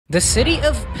The city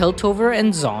of Piltover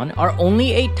and Zaun are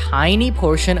only a tiny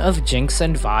portion of Jinx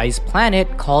and Vi's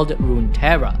planet called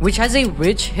Runeterra, which has a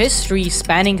rich history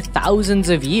spanning thousands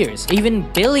of years, even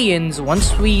billions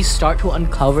once we start to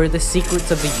uncover the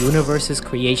secrets of the universe's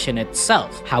creation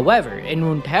itself. However, in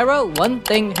Runeterra, one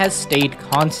thing has stayed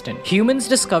constant: humans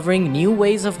discovering new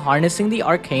ways of harnessing the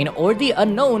arcane or the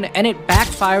unknown and it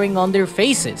backfiring on their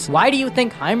faces. Why do you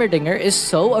think Himerdinger is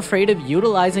so afraid of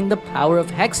utilizing the power of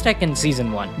Hextech in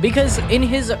Season 1? Because in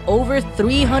his over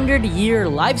 300-year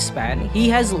lifespan, he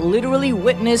has literally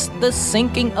witnessed the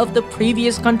sinking of the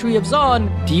previous country of Zaun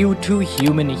due to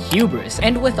human hubris.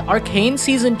 And with Arcane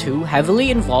Season 2 heavily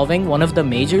involving one of the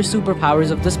major superpowers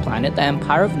of this planet, the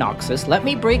Empire of Noxus, let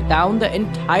me break down the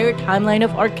entire timeline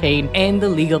of Arcane and the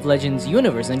League of Legends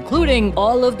universe, including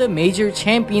all of the major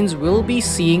champions we'll be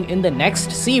seeing in the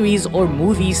next series or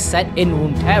movie set in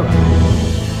Runeterra.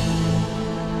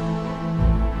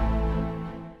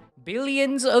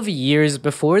 Billions of years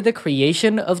before the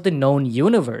creation of the known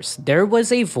universe, there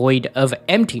was a void of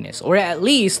emptiness, or at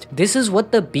least this is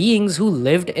what the beings who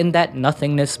lived in that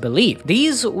nothingness believed.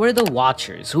 These were the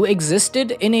Watchers, who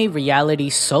existed in a reality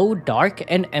so dark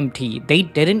and empty they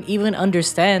didn't even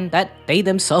understand that they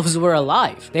themselves were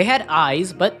alive. They had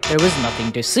eyes, but there was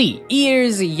nothing to see,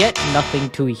 ears, yet nothing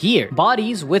to hear,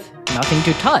 bodies with nothing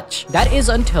to touch. That is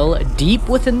until deep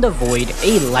within the void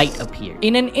a light appeared.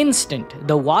 In an instant,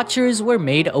 the Watchers were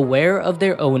made aware of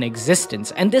their own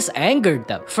existence, and this angered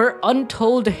them. For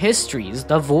untold histories,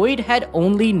 the void had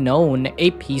only known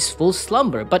a peaceful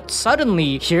slumber, but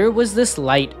suddenly here was this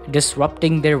light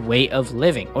disrupting their way of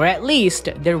living, or at least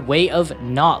their way of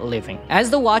not living. As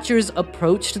the Watchers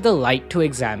approached the light to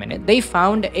examine it, they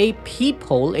found a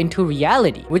peephole into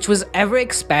reality, which was ever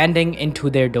expanding into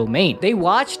their domain. They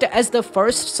watched as the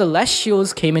first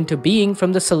Celestials came into being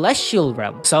from the Celestial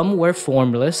realm. Some were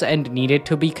formless and needed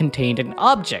to be contained in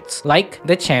objects, like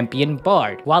the Champion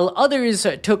Bard, while others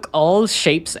took all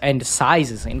shapes and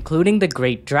sizes, including the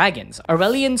Great Dragons,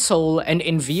 Aurelian Soul and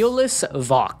Inviolus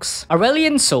Vox.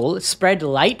 Aurelian Soul spread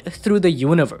light through the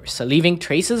universe, leaving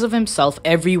traces of himself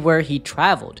everywhere he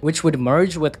traveled, which would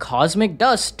merge with cosmic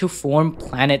dust to form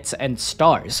planets and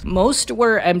stars. Most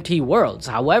were empty worlds,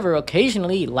 however,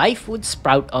 occasionally life would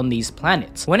sprout on these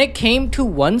planets. When it came to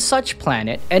one such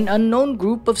planet, an unknown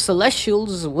group of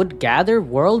Celestials would gather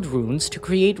world runes to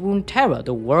create Runeterra,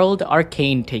 the world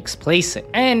Arcane takes place in.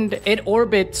 And it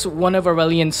orbits one of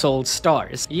Aurelian Soul's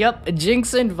stars. Yup,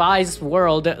 Jinx and Vi's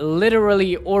world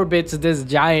literally orbits this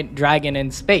giant dragon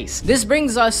in space. This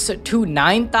brings us to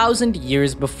 9,000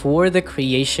 years before the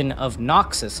creation of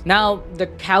Noxus. Now, the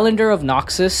calendar of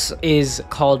Noxus is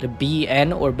called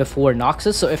BN, or before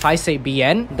Noxus, so if I say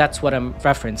BN, that's what I'm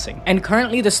referencing. And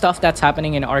currently the stuff that's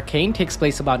happening in Arcane takes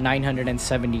place about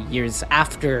 970 years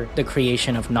after the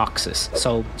creation of Noxus,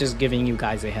 so just giving you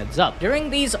guys a heads up. During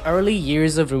these early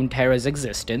years of Runeterra's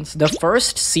existence, the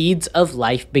first seeds of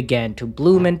life began to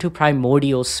bloom into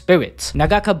primordial spirits.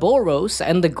 Nagakaboros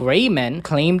and the Grey Men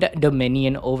claimed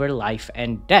dominion over life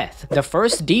and death. The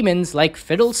first demons like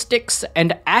Fiddlesticks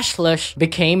and Ashlush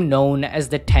became known as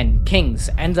the 10 Kings,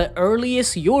 and the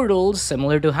earliest Yordles,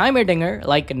 similar to Heimerdinger,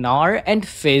 like Nar and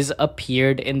Fizz,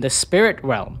 appeared in the spirit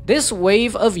realm. This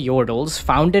wave of Yordles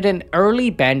founded an early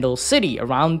Bandle city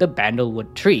around the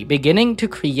Bandlewood tree, beginning to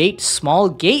create small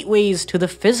gateways to the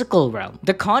physical realm.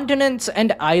 The continents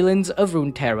and islands of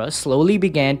Runeterra slowly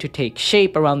began to take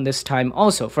shape around this time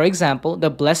also. For example, the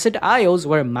Blessed Isles,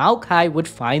 where Maokai would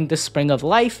find the spring of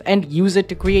life and use it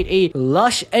to create a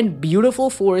lush and beautiful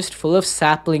forest full of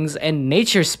saplings and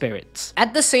nature spirits.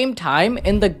 At the same time,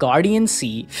 in the Guardian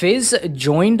Sea, Fizz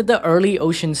joined the early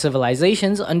ocean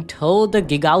civilizations until the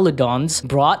Gigalodons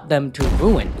brought them to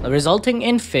ruin, resulting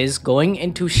in Fizz going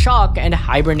into shock and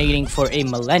hibernating for a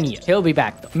millennia. He'll be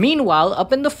back though. Meanwhile,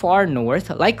 up in the far north,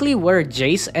 likely where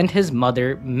Jace and his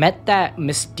mother met that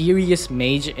mysterious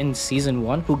mage in Season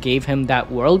 1 who gave him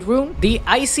that world rune, the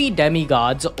icy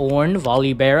demigods Ornn,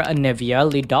 Volibear, Anivia,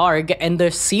 Lidarg, and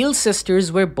the Seal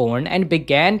Sisters were born and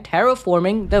began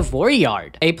terraforming the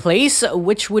Voriard, a place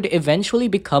which would eventually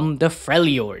become the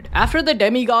Freljord. After the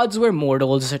demigods were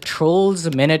mortals,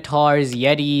 trolls, minotaurs,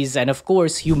 yetis, and of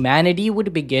course humanity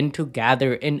would begin to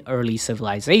gather in early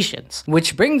civilizations.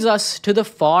 Which brings us to the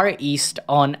far east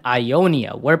on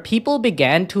Ionia, where people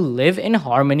began to live in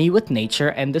harmony with nature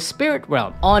and the spirit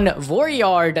realm. On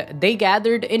Voriard, they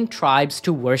gathered in tribes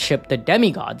to worship the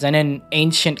demigods, and in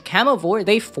ancient Camavor,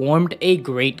 they formed a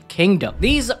great kingdom.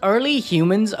 These early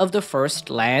humans of the First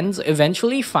Lands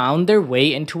eventually found their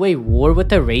way into a war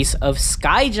with a race of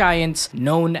sky giants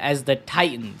known as the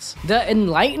Titans. The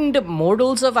enlightened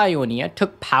mortals of Ionia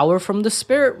took power from the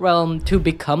spirit realm to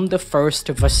become the first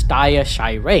Vastaya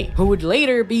Shirei, who would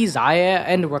later be Zaya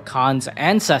and Rakan's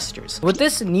ancestors. With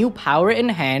this new power in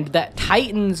hand, the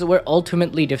Titans were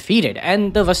ultimately defeated,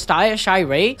 and the Vastaya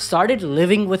Shirei started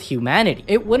living with humanity.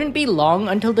 It wouldn't be long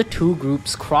until the two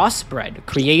groups crossbred,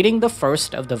 creating the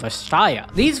first of the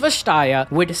Vastaya. These Vastaya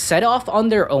would set off on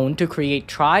their own to create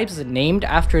tribes named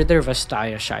after their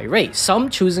Vastaya Shirei, some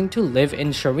choosing to live in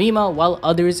Shurima while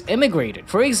others immigrated.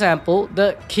 For example,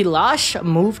 the Kilash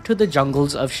moved to the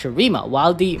jungles of Shurima,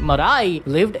 while the Marai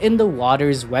lived in the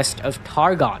waters west of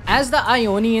Targon. As the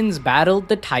Ionians battled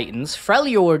the Titans,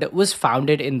 Freljord was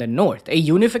founded in the north, a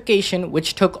unification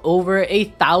which took over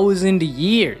 1,000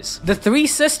 years. The three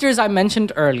sisters I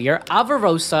mentioned earlier,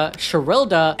 Avarosa,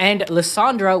 Sherilda, and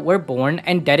Lysandra, were born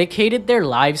and dedicated their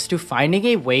lives to finding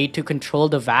a way to control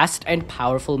the vast and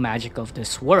powerful magic of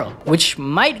this world, which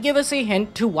might give us a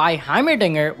hint to why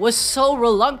Himerdinger was so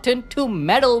reluctant to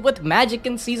meddle with magic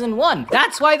in season 1.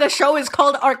 That's why the show is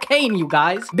called Arcane, you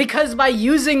guys. Because by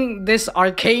using this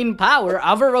arcane power,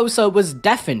 Avarosa was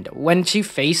deafened when she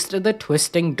faced the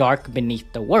twisting dark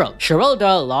beneath the world.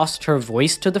 Sherilda lost her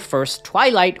voice to the first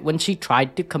Twilight when she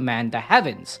tried to command the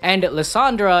heavens, and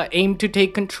Lysandra aimed to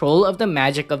take control of the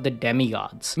magic of the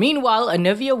demigods. Meanwhile,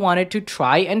 Anivia wanted to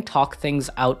try and talk things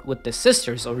out with the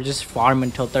sisters, or just farm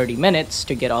until 30 minutes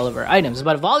to get all of her items,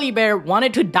 but Volibear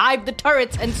wanted to dive the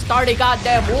turrets and start a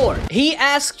goddamn war. He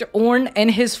asked Ornn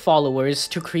and his followers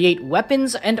to create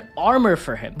weapons and armor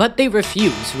for him, but they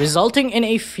refused, resulting in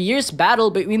a fierce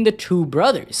battle between the two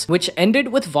brothers, which ended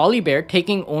with Volibear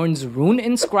taking Ornn's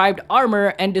rune-inscribed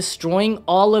armor and destroying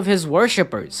all of his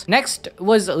worshippers. Next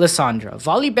was Lysandra.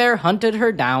 Volibear hunted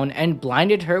her down and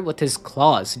blinded her with his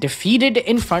claws. Defeated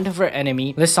in front of her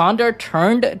enemy, Lysandra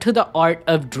turned to the art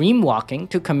of dreamwalking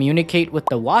to communicate with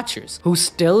the Watchers, who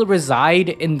still reside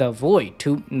in the void,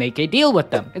 to make a deal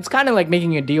with them. It's kind of like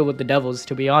making a deal with the devils,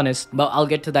 to be honest, but I'll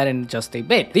get to that in just a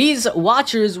bit. These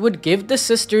Watchers would give the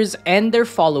sisters and their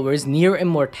followers near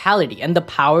immortality and the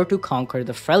power to conquer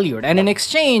the Freljord, and in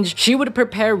exchange, she would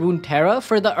prepare Runeterra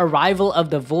for the arrival of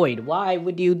the void. Why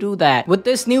would you do that? With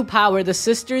this new power, the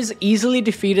sisters easily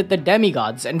defeated the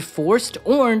demigods and forced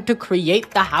Ornn to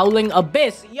create the Howling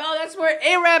Abyss. Yo, that's where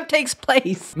Aram takes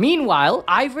place. Meanwhile,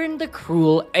 Ivern the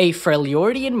Cruel, a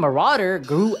Freljordian marauder,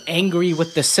 grew angry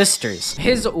with the sisters.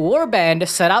 His warband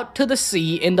set out to the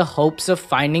sea in the hopes of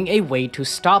finding a way to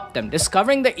stop them,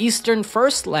 discovering the eastern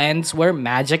first lands where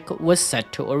magic was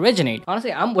set to originate.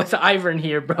 Honestly, I'm with Ivern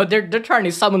here, bro. They're trying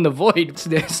to summon the void.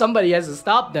 Somebody has to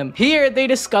stop them. Here, they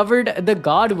discovered the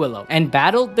God Willow and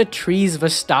battled the tree's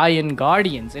Vastayan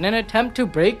guardians. In an attempt to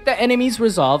break the enemy's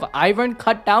resolve, Ivern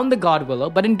cut down the God Willow,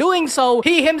 but in doing so,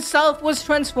 he himself was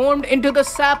transformed into the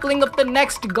sapling of the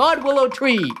next God Willow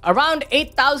tree. Around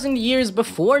 8,000 years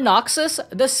before Noxus,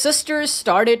 the sisters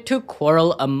started to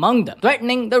quarrel among them,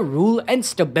 threatening the rule and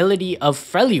stability of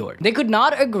Freljord. They could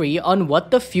not agree on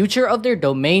what the future of their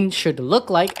domain should look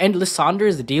like, and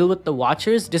Lysandra's deal with the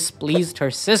Watchers displeased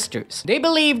her sisters. They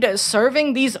believed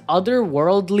serving these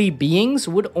otherworldly beings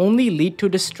would only lead to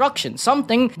destruction,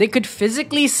 something they could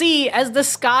physically see as the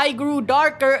sky grew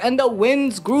darker and the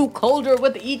winds grew colder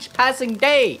with each passing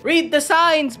day. Read the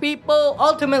signs, people!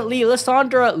 Ultimately,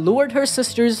 Lysandra lured her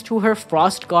sisters to her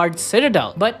Frostguard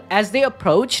citadel, but as they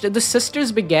approached, the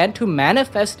sisters began to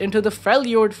manifest into the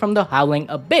Freljord from the Howling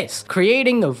Abyss,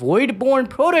 creating void-born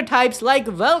prototypes like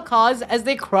Vel'Koz as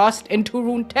they crossed into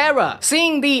Runeterra.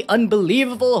 Seeing the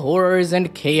unbelievable horrors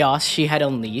and chaos she had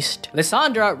unleashed,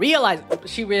 Lysandra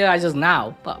realizes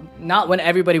now, but not when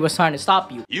everybody was trying to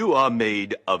stop you. You are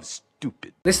made of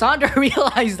stupid. Lysandra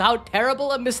realized how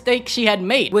terrible a mistake she had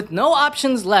made. With no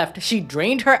options left, she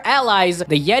drained her allies,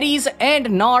 the Yetis and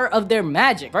Gnar, of their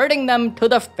magic, converting them to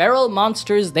the feral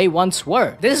monsters they once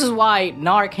were. This is why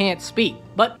Gnar can't speak.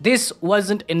 But this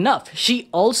wasn't enough. She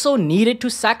also needed to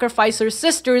sacrifice her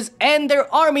sisters and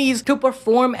their armies to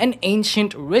perform an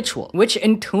ancient ritual, which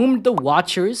entombed the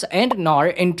Watchers and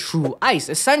Gnar in true ice,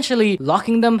 essentially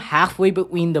locking them halfway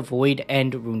between the Void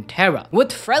and Runeterra.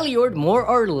 With Freljord more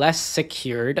or less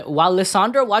secured, while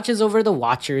Lysandra watches over the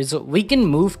Watchers, we can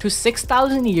move to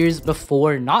 6,000 years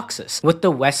before Noxus, with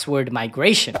the Westward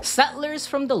Migration. Settlers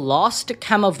from the lost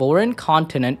Camavoran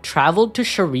continent traveled to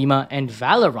Shurima and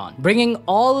Valeron, bringing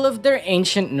all of their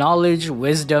ancient knowledge,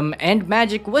 wisdom, and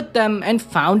magic with them and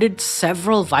founded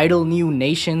several vital new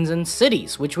nations and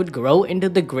cities, which would grow into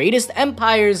the greatest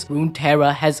empires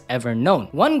Runeterra has ever known.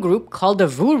 One group called the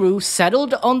Vuru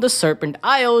settled on the Serpent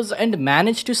Isles and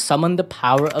managed to summon the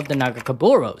power of the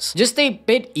Nagakaboros. Just a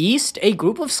bit east, a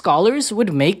group of scholars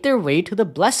would make their way to the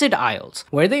Blessed Isles,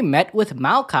 where they met with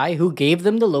Maokai, who gave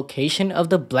them the location of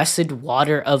the Blessed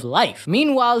Water of Life.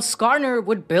 Meanwhile, Skarner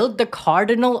would build the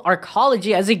Cardinal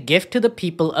Arcology as a gift to the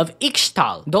people of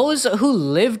Ixtal. Those who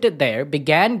lived there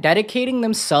began dedicating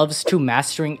themselves to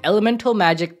mastering elemental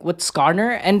magic with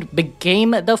Skarner and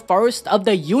became the first of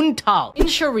the Yuntal. In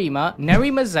Shurima,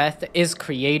 Nerimazeth is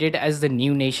created as the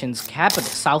new nation's capital.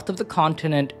 South of the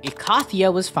continent,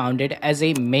 Ikathia was founded as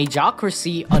a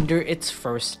magocracy under its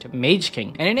first Mage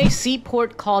King. And in a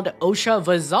seaport called Osha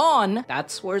Vazan,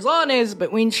 that's where Zaun is,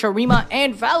 between Shurima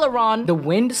and Valoran, the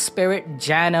wind spirit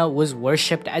Janna was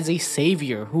worshipped as a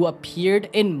savior who appeared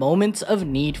in moments of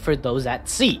need for those at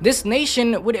sea. This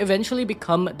nation would eventually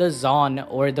become the Zaun,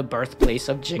 or the birthplace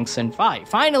of Jinx and Vi.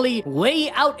 Finally,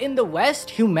 way out in the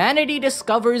west, humanity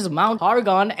discovers Mount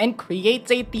Targon and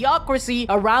creates a theocracy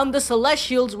around the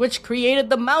Celestials, which created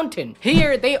the mountain.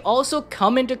 Here, they also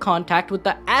come into contact with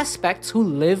the aspects who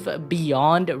live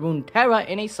beyond Runeterra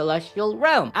in a celestial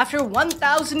realm. After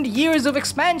 1,000 years of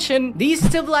expansion, these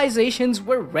civilizations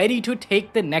were ready to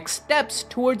take the next steps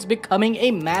towards becoming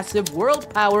a massive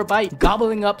world power by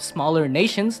gobbling up smaller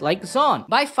nations like Zaun.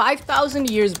 By 5,000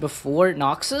 years before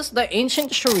Noxus, the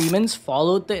ancient Shurimans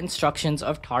followed the instructions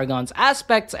of Targon's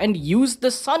aspects and used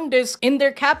the Sun Disk in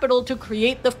their capital to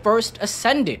create the first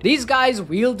Ascended. These guys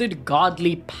wielded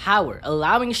godly power,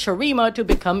 allowing Shurima to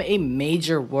become a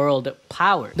major world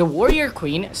power. The warrior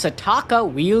queen, Sataka,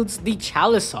 wields the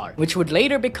Chalisar, which would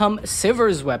later become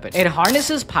Sivir's weapon. It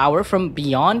harnesses power from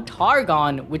beyond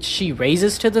Targon, which she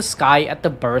raises to the sky at the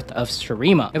birth of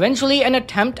Shurima. Eventually, an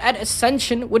attempt at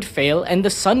ascension would fail and the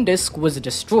Sun Disk was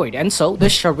destroyed, and so the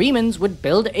Shurimans would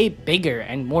build a bigger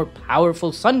and more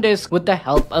powerful Sun Disk with the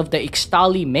help of the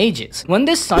Ixtali mages. When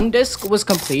this Sun Disk was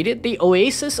completed, the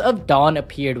Oasis of Dawn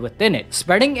appeared within it,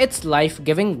 spreading its life,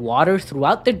 giving water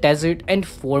throughout the desert and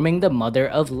forming the Mother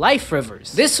of Life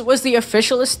rivers. This was the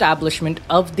official establishment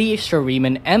of the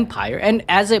Shuriman Empire, and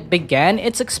as it began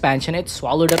its expansion, it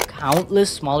swallowed up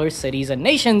countless smaller cities and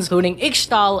nations, including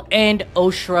Ixtal and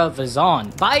Oshra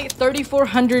Vazan. By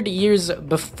 3,400 years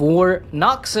before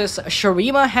Noxus,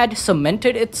 Shurima had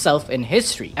cemented itself in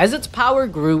history. As its power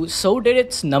grew, so did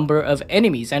its number of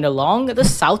enemies, and along the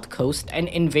south coast, an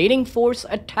invading force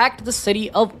attacked the city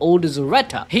of Old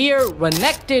Zureta. Here,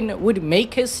 Renekton would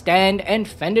make his stand and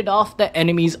fended off the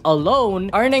enemies alone,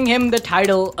 earning him the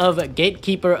title of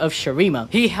Gatekeeper of Shurima.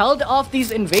 He held off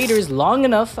these invaders long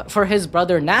enough for his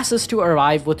brother Nasus to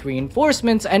arrive with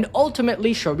reinforcements, and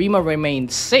ultimately Shurima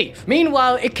remained safe.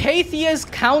 Meanwhile, Icathia's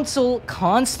council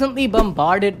constantly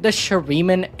bombarded the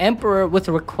Shuriman Emperor with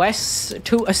requests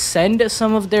to ascend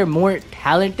some of their more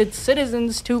talented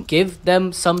citizens to give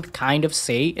them some kind of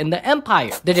say in the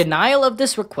empire. The denial of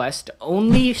this request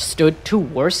only stood to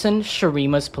worsen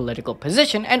Shurima's political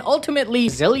position, and ultimately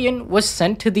Zillion was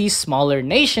sent to these smaller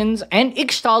nations and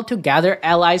Ixtal to gather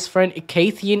allies for an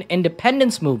Icathian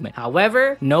independence movement.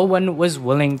 However, no one was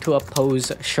willing to oppose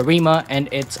Shurima and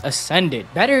its Ascended.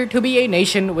 Better to be a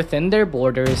nation within their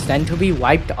borders than to be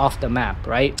wiped off the map,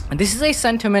 right? And this is a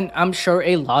sentiment I'm sure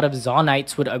a lot of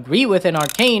Zaunites would agree with in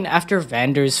Arcane after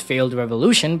Vander's failed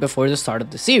revolution before the start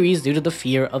of the series due to the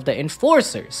fear of the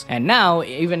Enforcers. And now,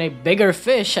 even a bigger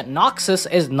fish, Noxus,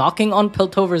 is knocking on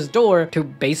Piltover's door to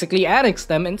basically annex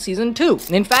them in Season 2.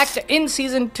 In fact, in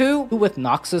Season 2, with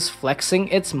Noxus flexing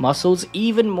its muscles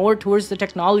even more towards the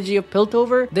technology of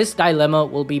Piltover, this dilemma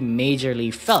will be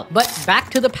majorly felt. But back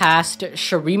to the past,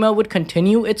 Shurima would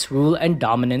continue its rule and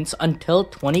dominance until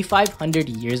 2,500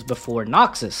 years before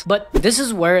Noxus. But this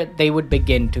is where they would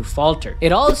begin to falter.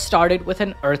 It all started with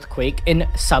an earthquake in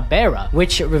Sabera,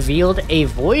 which revealed a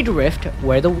void rift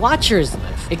where the Watchers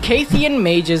live. Icathian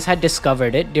mages had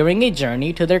discovered it during a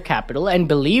journey to their capital and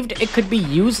believed it could be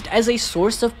used as a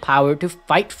source of power to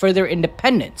fight for their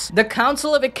independence. The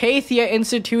Council of Icathia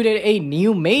instituted a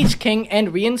new Mage King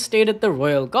and reinstated the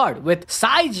Royal Guard, with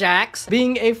Syjax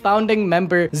being a founding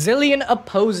member. Zillion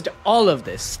opposed all of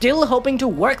this, still hoping to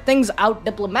work things out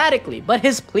diplomatically, but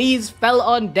his pleas fell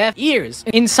on deaf ears.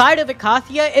 Inside of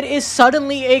Icathia, it is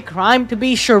suddenly a crime to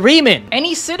be Shuriman.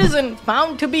 Any citizen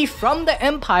found to be from the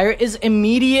Empire is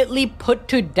immediately put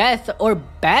to death or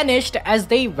banished as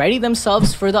they ready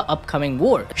themselves for the upcoming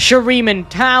war. Shuriman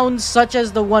towns, such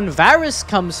as the one Varus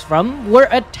comes from, were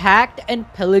attacked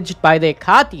and pillaged by the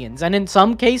Icathians, and in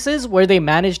some cases, where they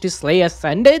managed to slay a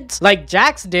ascendants, like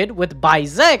Jax did with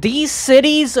Bizek, these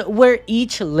cities were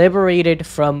each liberated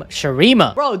from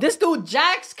Shurima. Bro, this dude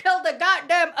Jax killed a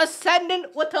goddamn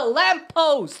ascendant with a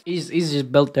lamppost. He's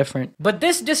just built different. But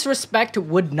this disrespect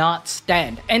would not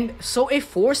stand, and so a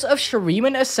force of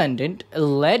Shuriman ascendant,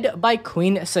 led by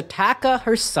Queen Sataka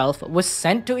herself, was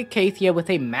sent to Icathia with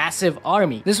a massive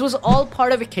army. This was all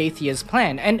part of Icathia's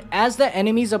plan, and as the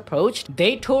enemies approached,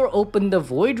 they tore open the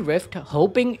Void Rift,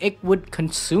 hoping it would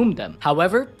consume them.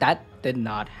 However, that did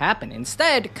not happen.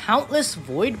 Instead, countless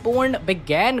Voidborn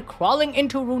began crawling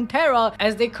into Runeterra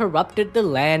as they corrupted the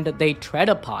land they tread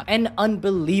upon. An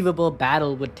unbelievable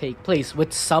battle would take place,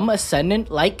 with some Ascendant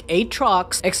like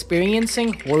Aatrox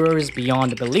experiencing horrors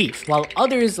beyond belief, while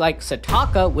others like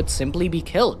Sataka would simply be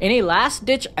killed. In a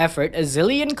last-ditch effort,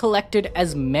 Azilian collected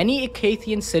as many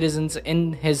Icathian citizens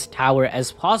in his tower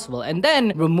as possible, and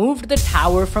then removed the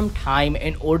tower from time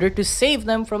in order to save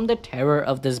them from the terror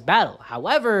of this battle.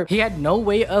 However, he had no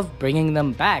way of bringing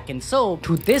them back, and so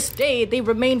to this day they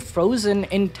remain frozen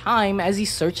in time as he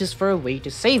searches for a way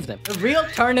to save them. The real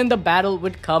turn in the battle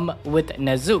would come with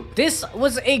Nezuk. This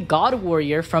was a god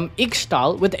warrior from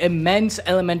Ixtal with immense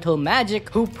elemental magic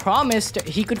who promised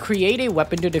he could create a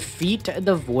weapon to defeat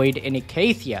the void in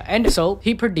Icathia, and so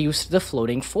he produced the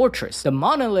floating fortress, the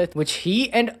monolith, which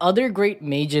he and other great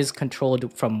mages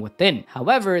controlled from within.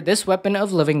 However, this weapon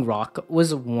of living rock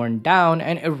was worn down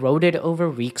and eroded over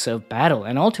weeks of battle,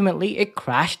 and ultimately it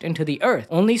crashed into the earth,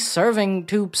 only serving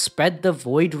to spread the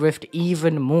void rift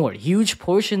even more. Huge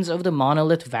portions of the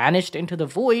monolith vanished into the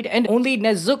void, and only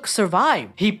Nezuk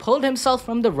survived. He pulled himself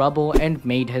from the rubble and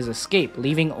made his escape,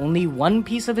 leaving only one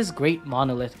piece of his great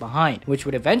monolith behind, which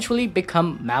would eventually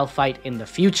become Malphite in the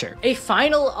future. A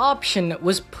final option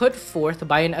was put forth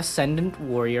by an ascendant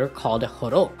warrior called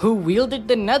Horo, who wielded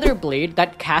the nether blade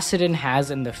that Kassadin has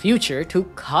in the future to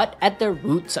cut at the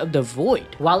roots of the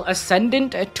void, while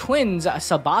ascendant twins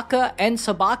Sabaka and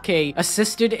Sabake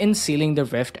assisted in sealing the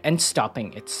rift and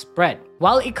stopping its spread.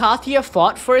 While Icathia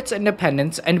fought for its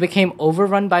independence and became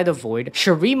overrun by the void,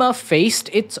 Shurima faced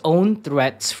its own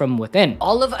threats from within.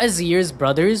 All of Azir's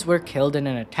brothers were killed in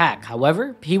an attack.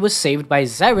 However, he was saved by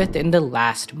Xerath in the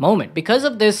last moment. Because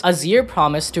of this, Azir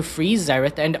promised to free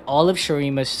Xerath and all of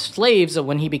Shurima's slaves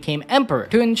when he became emperor.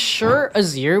 To ensure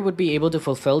Azir would be able to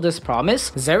fulfill this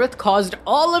promise, Xerath caused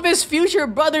all of his future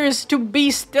brothers to be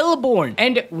stillborn,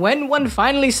 and when one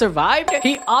finally survived,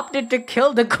 he opted to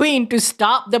kill the queen to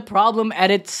stop the problem at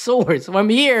its source. From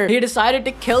here, he decided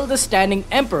to kill the standing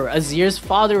emperor, Azir's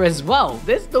father, as well.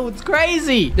 This dude's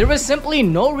crazy. There was simply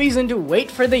no reason to wait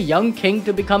for the young king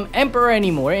to become emperor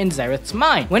anymore in Xerath's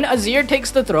mind. When Azir takes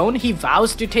the throne, he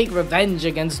vows to take revenge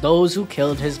against those who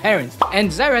killed his parents, and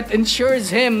Xerath ensures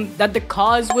him that the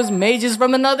cause was mages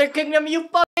from another kingdom. You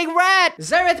fucking rat!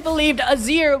 Xerath believed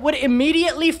Azir would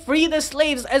immediately free the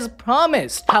slaves as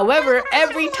promised. However,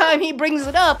 every time he brings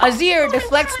it up, Azir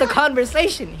deflects the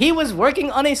conversation. He was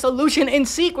working on a solution in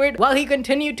secret while he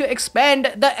continued to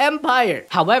expand the empire.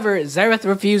 However, Xerath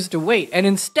refused to wait and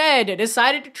instead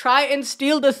decided to try and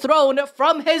steal the throne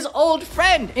from his old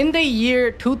friend. In the year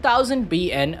 2000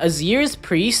 BN, Azir's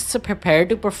priests prepared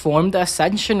to perform the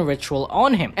ascension ritual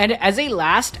on him, and as a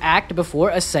last act before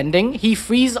ascending, he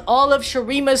frees all of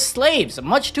Shurima's slaves,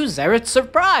 much to Xerath's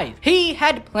surprise. He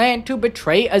had planned to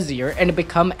betray Azir and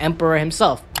become emperor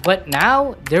himself, but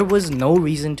now there was no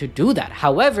reason to do that.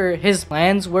 However, his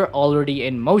plans were already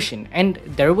in motion, and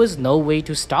there was no way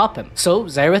to stop him. So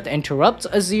Xerath interrupts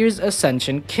Azir's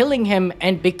ascension, killing him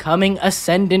and becoming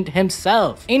ascendant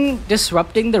himself. In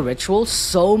disrupting the ritual,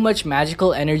 so much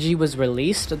magical energy was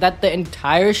released that the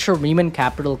entire Shuriman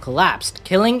capital collapsed,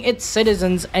 killing its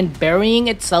citizens and burying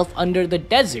itself under the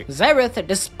desert. Xerath,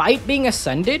 despite being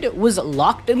ascended, was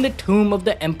locked in the tomb of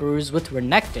the emperors with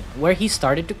Renekton, where he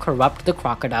started to corrupt the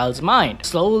crocodile's mind,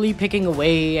 slowly picking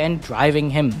away and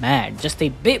driving him mad, just a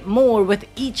bit more with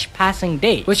each passing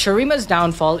day. With Shurima's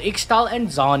downfall, Ixtal and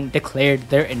Zaun declared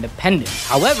their independence.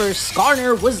 However,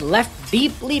 Skarner was left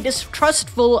deeply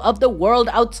distrustful of the world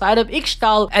outside of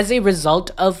Ixtal as a result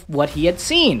of what he had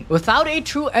seen. Without a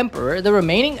true emperor, the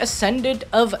remaining ascendant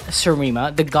of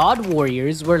Shurima, the god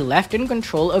warriors, were left in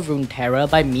control of Runeterra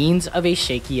by means of a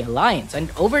shaky alliance, and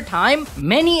over time,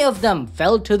 many of them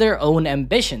fell to their own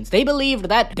ambitions. They believed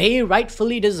that that they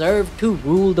rightfully deserved to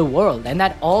rule the world and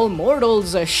that all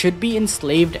mortals should be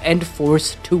enslaved and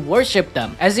forced to worship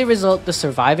them. As a result, the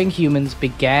surviving humans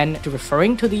began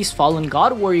referring to these fallen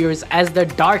god warriors as the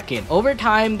Darkin. Over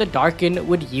time, the Darkin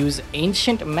would use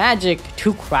ancient magic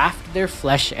to craft their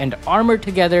flesh and armor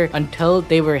together until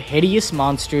they were hideous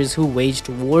monsters who waged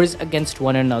wars against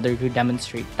one another to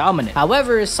demonstrate dominance.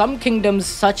 However, some kingdoms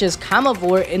such as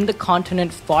Camavor in the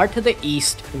continent far to the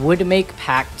east would make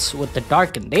pacts with the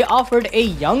Darkin. They offered a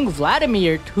young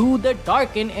Vladimir to the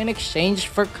Darkin in exchange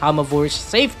for Camavor's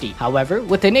safety. However,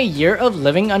 within a year of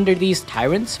living under these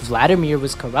tyrants, Vladimir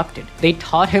was corrupted. They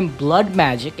taught him blood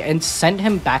magic and sent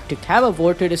him back to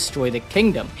Camavor to destroy the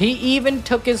kingdom. He even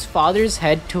took his father's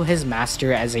head to his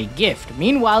master as a gift.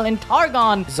 Meanwhile, in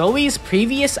Targon, Zoe's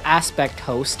previous aspect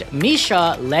host,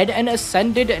 Misha, led an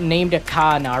ascended named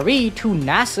Kanari to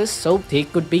Nasus so they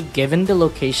could be given the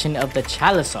location of the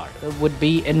Chalisar. It would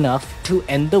be enough to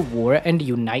end the war and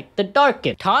unite the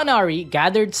Darkin. Tanari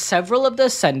gathered several of the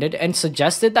ascended and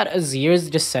suggested that Azir's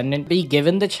descendant be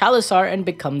given the Chalisar and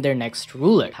become their next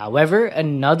ruler. However,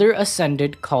 another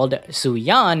ascended called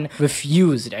Zuyan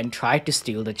refused and tried to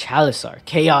steal the Chalisar.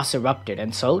 Chaos erupted,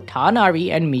 and so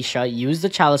Tanari and Misha used the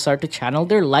Chalisar to channel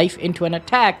their life into an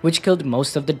attack which killed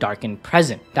most of the Darkin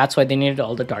present. That's why they needed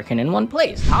all the Darkin in one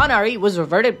place. Tanari was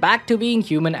reverted back to being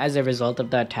human as a result of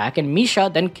the attack, and Misha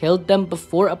then killed them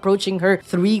before approaching her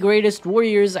three greatest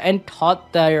warriors and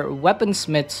taught their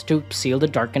weaponsmiths to seal the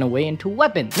Darkin away into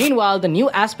weapons. Meanwhile, the new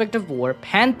aspect of war,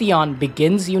 Pantheon,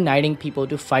 begins uniting people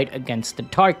to fight against the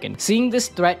Darkin. Seeing this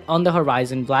threat on the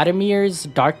horizon, Vladimir's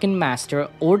Darkin master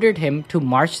ordered him to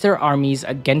march their armies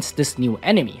against this new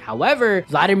enemy. However,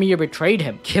 Vladimir betrayed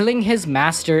him, killing his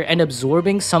master and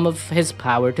absorbing some of his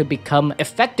power to become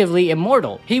effectively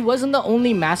immortal. He wasn't the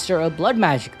only master of blood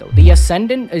magic though. The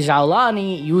ascendant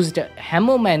Jaulani used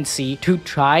hemomancy to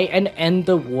try and end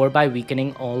the war by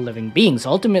weakening all living beings,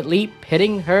 ultimately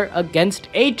pitting her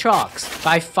against Aatrox.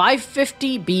 By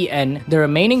 550 BN, the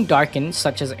remaining Darkin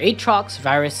such as Aatrox,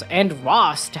 Varus, and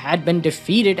Rost had been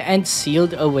defeated and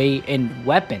sealed away in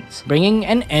weapons, bringing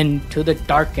an end to the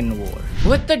Darkin War.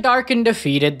 With the Darkin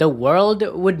defeated, the world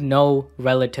would know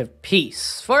relative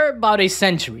peace for about a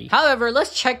century. However,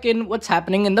 let's check in what's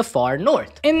happening in the far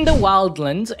north. In the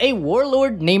Wildlands, a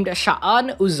warlord named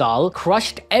Sha'an Uzal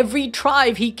crushed every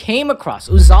tribe he came across.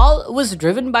 Uzal was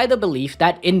driven by the belief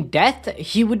that in death,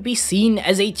 he would be seen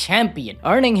as a champion,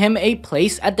 earning him a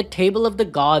place at the table of the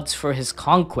gods for his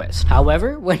conquest.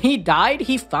 However, when he died,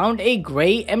 he found a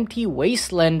gray, empty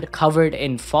wasteland covered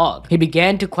in fog. He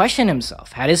began to question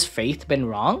himself. Had his faith been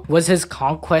wrong? Was his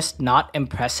conquest not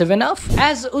impressive enough?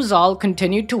 As Uzal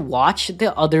continued to watch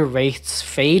the other wraiths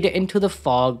fade into the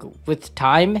fog, with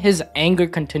time, his anger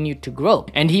continued to grow,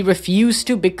 and he refused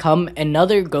to become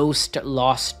another ghost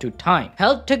lost to time.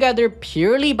 Held together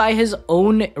purely by his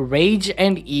own rage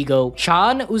and ego,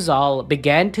 Sha'an Uzal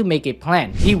began to make a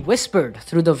plan. He whispered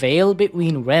through the veil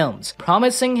between realms,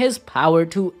 promising his power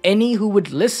to any who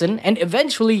would listen, and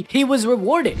eventually he was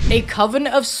rewarded. A coven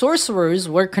of sorcerers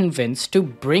were convinced to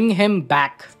bring him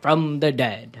back from the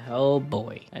dead. Oh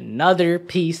boy. Another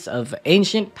piece of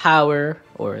ancient power,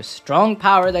 or a strong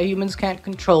power that humans can't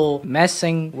control,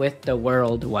 messing with the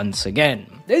world once again.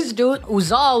 This dude,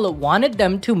 Uzal, wanted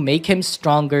them to make him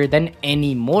stronger than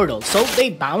any mortal, so they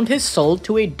bound his soul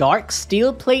to a dark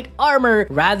steel plate armor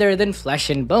rather than flesh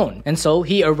and bone. And so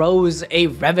he arose a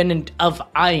revenant of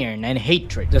iron and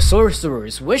hatred. The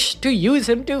sorcerers wished to use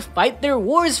him to fight their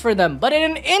wars for them, but in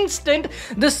an instant,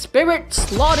 the spirit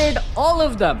slaughtered all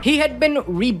of them. He had been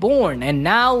reborn, and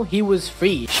now he was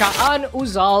free. Sha'an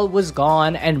Uzal was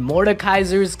gone, and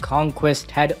Mordakaiser's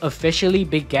conquest had officially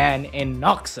began in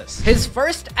Noxus. His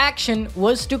first action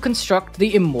was to construct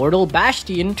the immortal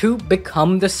Bastion to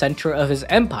become the center of his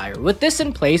empire. With this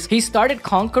in place, he started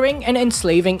conquering and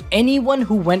enslaving anyone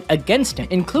who went against him,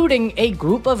 including a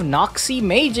group of Noxy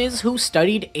mages who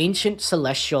studied ancient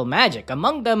celestial magic.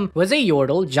 Among them was a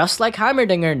Yordle just like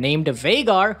Himerdinger named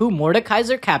Vhagar, who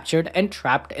Mordakaiser captured and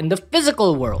trapped in the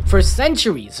physical world. For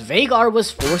centuries, Vhagar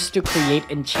was forced to create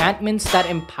enchantments that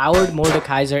empowered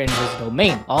Mordakaiser in his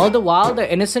domain. All the while,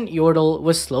 the innocent Yordle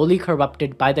was slowly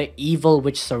corrupted by the evil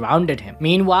which surrounded him.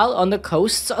 Meanwhile, on the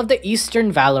coasts of the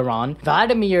eastern Valoran,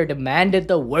 Vladimir demanded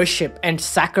the worship and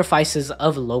sacrifices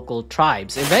of local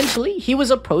tribes. Eventually, he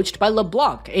was approached by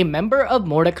LeBlanc, a member of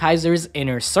Mordekaiser's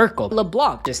inner circle.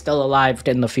 LeBlanc is still alive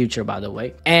in the future, by the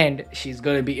way, and she's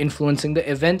gonna be influencing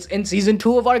the events in season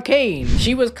 2 of Arcane.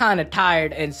 She was kinda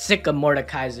tired and sick of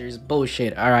Mordekaiser's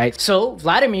bullshit, alright? So,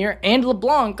 Vladimir and and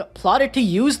LeBlanc plotted to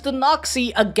use the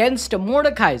Noxy against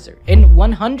Mordakaiser. In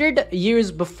 100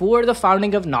 years before the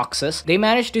founding of Noxus, they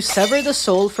managed to sever the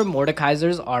soul from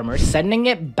Mordakaiser's armor, sending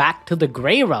it back to the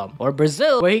Grey Realm, or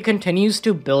Brazil, where he continues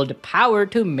to build power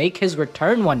to make his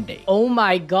return one day. Oh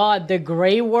my god, the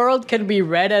Grey World can be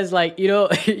read as like, you know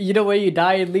when you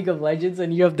die in League of Legends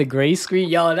and you have the gray screen?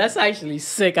 Yo, that's actually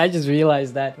sick. I just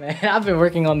realized that, man. I've been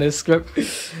working on this script.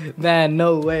 Man,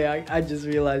 no way. I just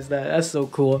realized that. That's so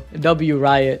cool. W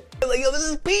Riot. Like, yo, this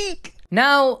is peak.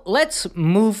 Now, let's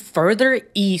move further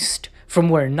east from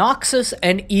where Noxus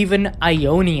and even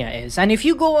Ionia is. And if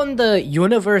you go on the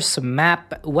universe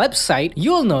map website,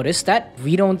 you'll notice that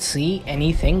we don't see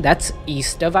anything that's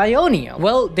east of Ionia.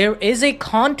 Well, there is a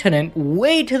continent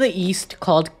way to the east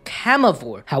called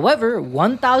Camavor. However,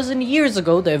 1,000 years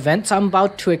ago, the events I'm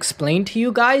about to explain to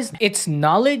you guys, its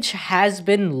knowledge has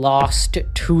been lost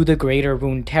to the greater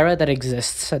Runeterra that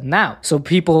exists now. So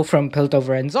people from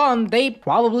Piltover and Zaun, they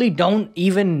probably don't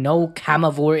even know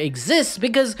Camavor exists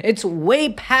because it's way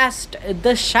past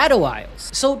the Shadow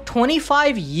Isles. So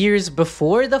 25 years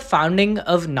before the founding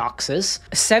of Noxus,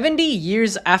 70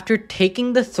 years after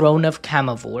taking the throne of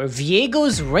Camavor,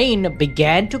 Viego's reign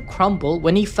began to crumble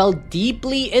when he fell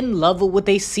deeply in love with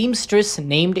a seamstress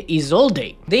named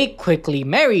Isolde. They quickly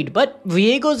married, but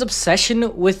Viego's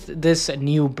obsession with this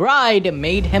new bride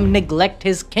made him neglect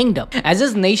his kingdom. As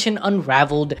his nation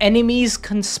unraveled, enemies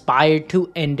conspired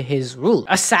to end his rule.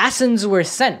 Assassins were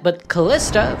sent, but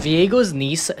Callista, Viego's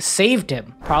niece, saved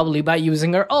him, probably by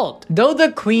using her ult. Though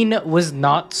the queen was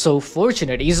not so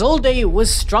fortunate, Isolde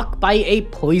was struck by a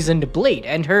poisoned blade,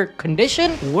 and her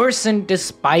condition worsened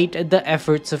despite the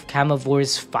efforts of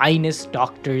Camavor's finest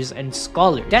doctors and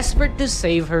scholars. Desperate to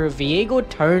save her, Viego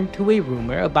turned to a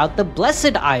rumor about the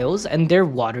Blessed Isles and their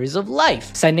waters of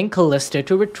life, sending Callista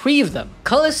to retrieve them.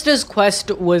 Callista's quest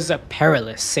was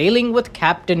perilous, sailing with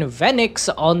Captain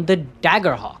Venix on the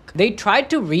Daggerhawk. They tried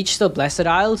to reach the Blessed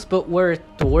Isles but were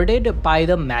thwarted by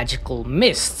the magical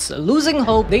mists. Losing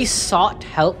hope, they sought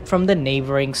help from the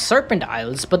neighboring Serpent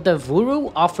Isles, but the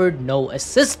Vuru offered no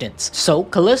assistance. So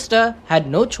Callista had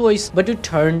no choice but to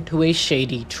turn to a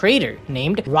shady trader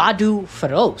named Radu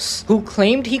Feroz, who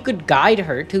claimed he could guide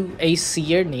her to a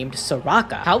seer named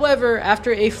Soraka. However,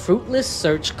 after a fruitless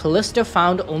search, Callista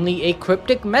found only a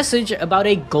cryptic message about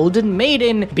a golden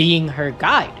maiden being her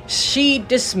guide. She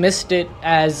dismissed it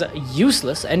as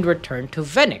useless and returned to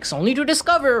Venix, only to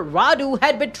discover Radu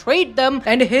had betrayed them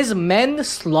and his men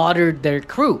slaughtered their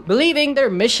crew. Believing their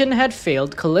mission had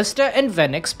failed, Callista and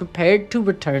Venix prepared to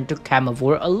return to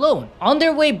Camavor alone. On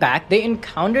their way back, they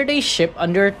encountered a ship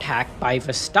under attack by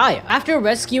Vestaya. After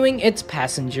rescuing its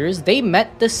passengers, they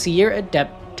met the seer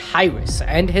adept Tyrus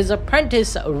and his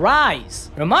apprentice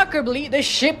Rise. Remarkably, the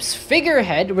ship's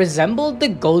figurehead resembled the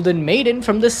Golden Maiden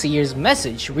from the seer's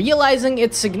message. Realizing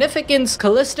its significance,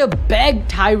 Callista begged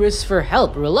Tyrus for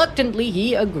help. Reluctantly,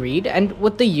 he agreed, and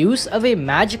with the use of a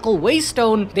magical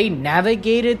waystone, they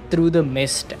navigated through the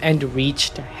mist and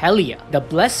reached Helia, the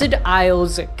Blessed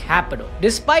Isles' capital.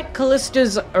 Despite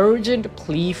Callista's urgent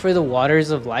plea for the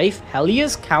waters of life,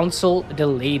 Helia's council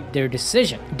delayed their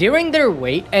decision. During their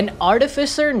wait, an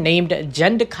artificer named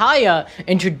Jendikaya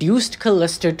introduced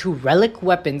Callista to relic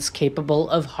weapons capable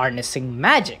of harnessing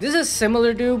magic. This is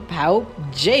similar to how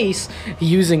Jace,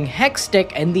 using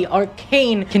Hextech and the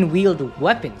Arcane, can wield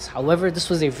weapons. However, this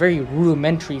was a very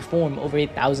rudimentary form over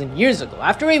 1,000 years ago.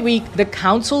 After a week, the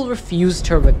council refused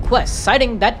her request,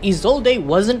 citing that Isolde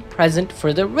wasn't present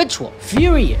for the ritual.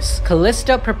 Furious,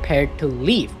 Callista prepared to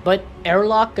leave, but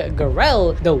Erlock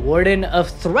Garel, the Warden of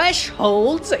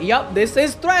Thresholds, yup, this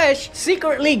is Thresh,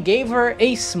 secretly gave her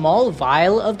a small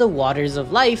vial of the waters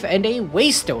of life and a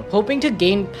waystone, hoping to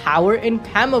gain power in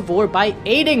Camavor by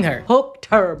aiding her. Hooked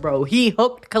her, bro. He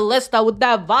hooked Callista with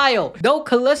that vial. Though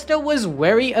Callista was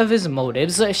wary of his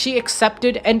motives, she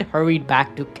accepted and hurried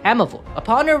back to Camavor.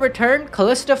 Upon her return,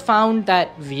 Callista found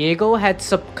that Viego had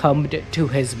succumbed to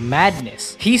his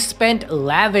madness. He spent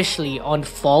lavishly on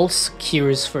false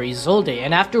cures for Isolde,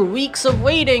 and after weeks of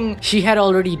waiting, she had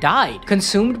already died.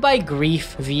 Consumed by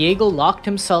grief, Viego locked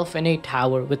himself in a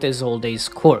tower with Isolde's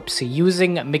corpse,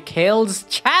 using Mikhail's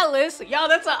chalice, yo,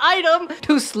 that's an item,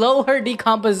 to slow her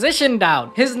decomposition down.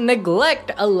 His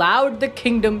neglect allowed the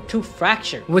kingdom to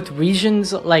fracture, with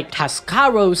regions like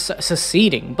Tascaros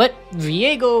seceding, but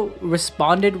Viego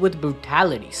responded with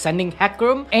brutality, sending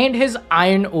Hecarim and his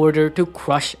Iron Order to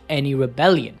crush any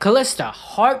rebellion. Callista,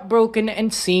 heartbroken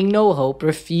and seeing no hope,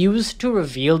 refused to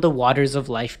reveal the waters of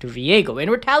life to Viego. In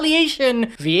retaliation,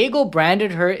 Viego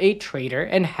branded her a traitor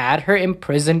and had her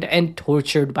imprisoned and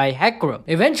tortured by Hecarim.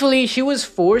 Eventually, she was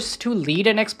forced forced to lead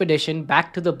an expedition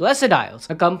back to the Blessed Isles,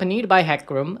 accompanied by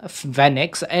Hecarim,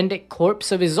 Phoenix, and a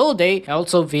corpse of Isolde,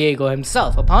 also Viego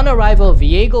himself. Upon arrival,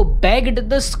 Viego begged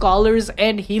the scholars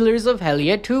and healers of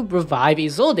Hellia to revive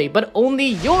Isolde, but only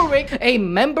Yorick, a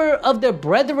member of the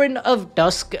Brethren of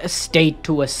Dusk, stayed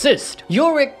to assist.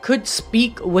 Yorick could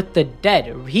speak with the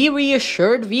dead. He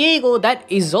reassured Viego that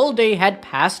Isolde had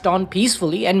passed on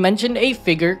peacefully and mentioned a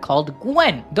figure called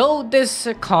Gwen. Though this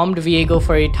calmed Viego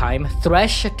for a time,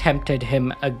 Thresh tempted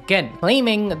him again,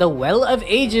 claiming the Well of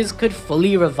Ages could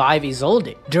fully revive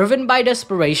Isolde. Driven by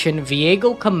desperation,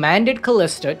 Viego commanded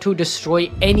Callista to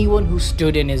destroy anyone who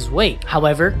stood in his way.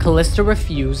 However, Callista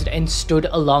refused and stood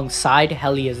alongside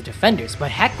Hellia's defenders,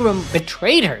 but Hecarim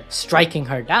betrayed her, striking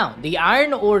her down. The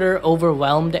Iron Order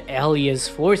overwhelmed Hellia's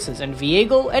forces, and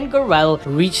Viego and Garel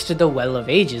reached the Well of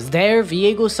Ages. There,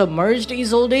 Viego submerged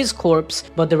Isolde's corpse,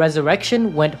 but the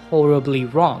resurrection went horribly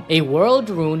wrong. A world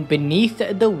rune beneath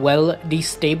the well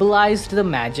destabilized the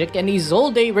magic, and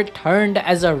Isolde returned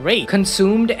as a wraith.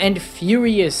 Consumed and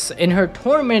furious in her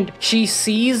torment, she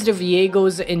seized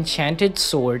Viego's enchanted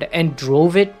sword and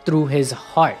drove it through his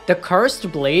heart. The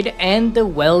cursed blade and the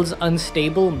well's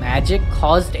unstable magic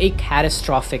caused a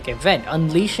catastrophic event,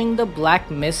 unleashing the black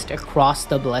mist across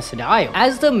the Blessed Isle.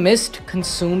 As the mist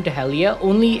consumed Hellia,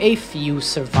 only a few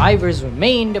survivors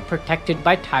remained, protected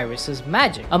by Tyrus's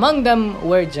magic. Among them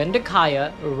were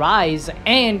Jendakaya, Rise,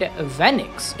 and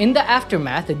Phoenix. In the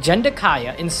aftermath,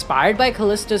 Jendakaya, inspired by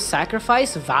Callista's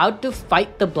sacrifice, vowed to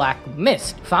fight the Black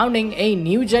Mist, founding a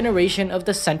new generation of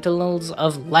the Sentinels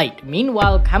of Light.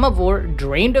 Meanwhile, Camavor,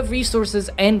 drained of resources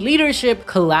and leadership,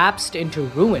 collapsed into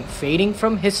ruin, fading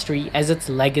from history as its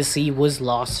legacy was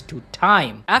lost to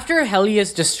time. After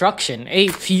Hellia's destruction, a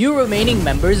few remaining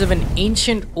members of an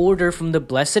ancient order from the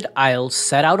Blessed Isles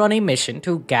set out on a mission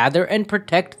to gather and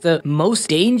protect the most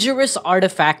dangerous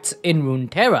artifacts in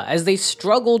Runeterra as they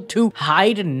struggled to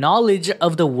hide knowledge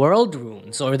of the world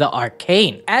runes, or the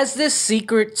Arcane. As this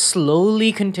secret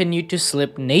slowly continued to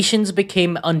slip, nations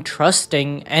became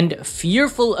untrusting and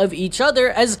fearful of each other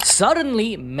as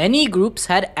suddenly many groups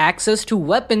had access to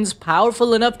weapons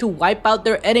powerful enough to wipe out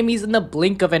their enemies in the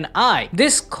blink of an eye.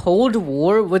 This Cold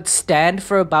War would stand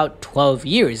for about 12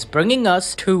 years, bringing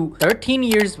us to 13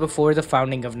 years before the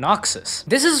founding of Noxus.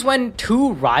 This is when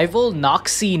two rival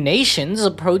Noxie nations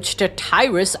approached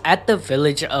Tyrus at the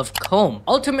village of Combe.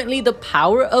 Ultimately, the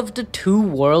power of the two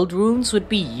world runes would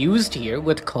be used here,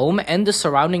 with Combe and the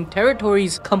surrounding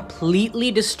territories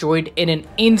completely destroyed in an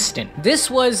instant. This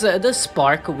was the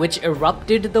spark which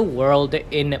erupted the world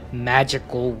in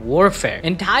magical warfare.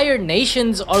 Entire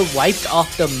nations are wiped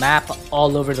off the map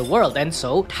all over the world, and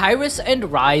so Tyrus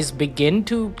and Rise begin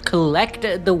to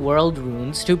collect the world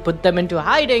runes to put them into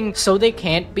hiding so they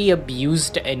can't be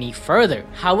abused any further.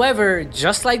 However,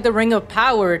 just like the Ring of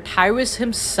Power, Tyrus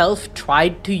himself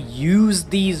tried to use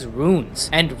these runes,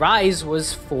 and Rise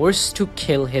was forced to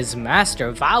kill his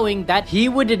master, vowing that he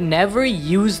would never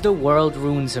use the world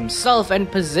runes himself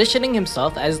and positioning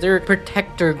himself as their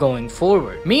protector going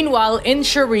forward. Meanwhile, in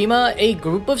Shurima, a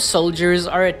group of soldiers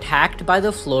are attacked by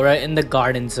the flora in the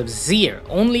gardens of Zir,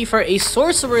 only for a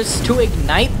sorceress to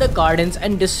ignite the gardens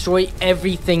and destroy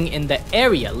everything in the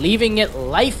area, leaving it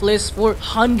lifeless for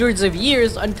hundreds of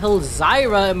years until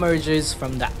Zyra emerges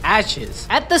from the ashes.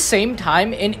 At the same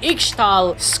time, in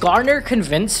Ixtal, Skarner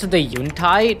convinced the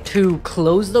Yuntai to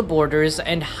close the borders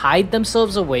and hide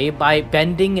themselves away by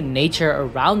bending nature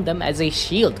around them as a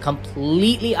shield,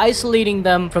 completely isolating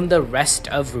them from the rest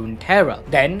of Runeterra.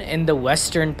 Then, in the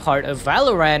western part of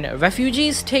Valoran,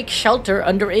 refugees take shelter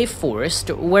under a forest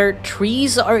where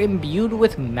trees are imbued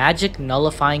with magic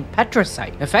nullifying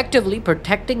petricite, effectively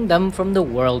protecting them from the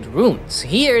world runes.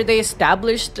 Here, they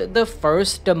established the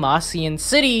first Damacian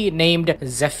city named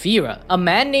Zephyra. A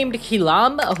man named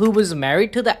Hilam, who was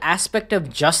married to the aspect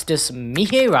of justice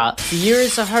Mihira,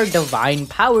 fears her divine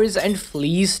powers and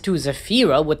flees to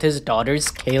Zephyra with his daughters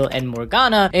Kale and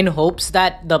Morgana in hopes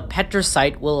that the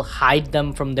petricite will hide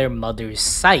them from their mother's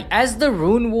sight. As the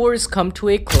Rune Wars come to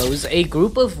a close, a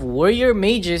group of warrior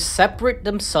mages separate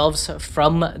themselves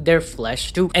from their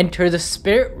flesh to enter the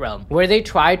spirit realm, where they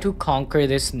try to conquer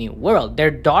this new world.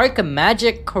 Their dark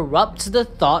magic corrupts the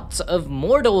thoughts of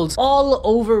mortals all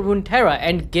over Runeterra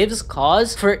and gives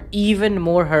cause for even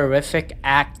more horrific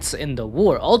acts in the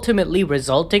war, ultimately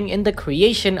resulting in the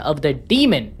creation of the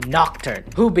demon Nocturne,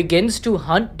 who begins to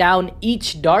hunt down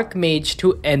each dark mage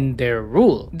to end their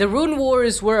rule. The Rune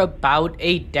Wars were about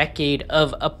a decade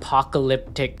of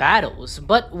apocalyptic battles,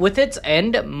 but with its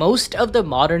end, most of the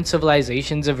modern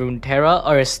civilizations of Runeterra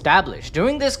are established.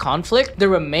 During this conflict, the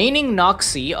remaining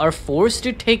Noxie are forced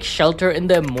to take shelter in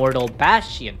the immortal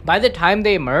Bastion, champion. By the time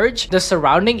they emerged, the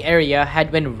surrounding area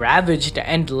had been ravaged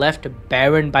and left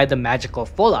barren by the magical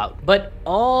fallout, but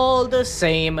all the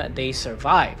same, they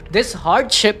survived. This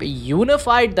hardship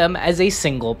unified them as a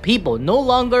single people. No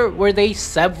longer were they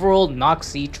several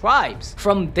Noxy tribes.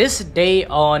 From this day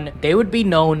on, they would be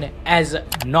known as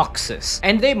Noxus,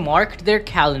 and they marked their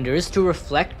calendars to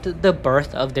reflect the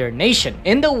birth of their nation.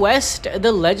 In the west,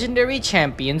 the legendary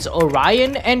champions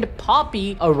Orion and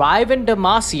Poppy arrive in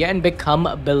Damacia and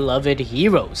become beloved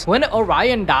heroes. When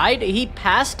Orion died, he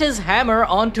passed his hammer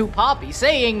on to Poppy,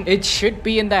 saying it should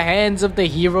be in the hands of the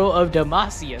hero of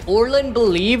Damacia. Orlan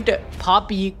believed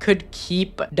Poppy could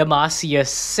keep Damacia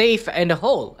safe and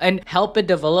whole and help it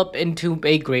develop into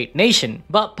a great nation.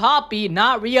 But Poppy,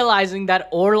 not realizing that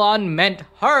Orlan meant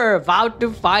her, vowed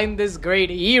to find this great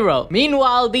hero.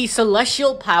 Meanwhile, the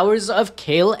celestial powers of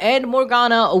Kael and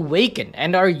Morgana awaken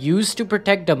and are used to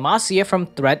protect Damacia from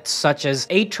threats such as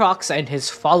Aatrox and his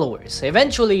followers.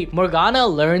 Eventually, Morgana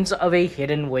learns of a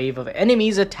hidden wave of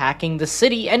enemies attacking the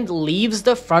city and leaves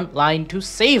the front line to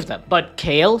save them. But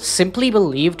Kael simply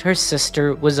believed her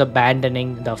sister was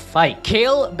abandoning the fight.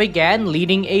 Kael began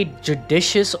leading a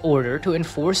judicious order to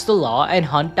enforce the law and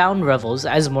hunt down rebels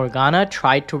as Morgana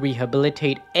tried to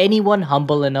rehabilitate anyone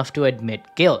humble enough to admit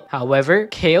guilt. However,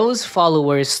 Kael's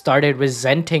followers started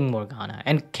resenting Morgana,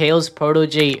 and Kael's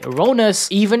protege Ronus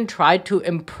even tried to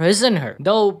imprison her,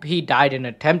 though he died in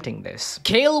attempting this.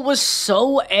 Kael was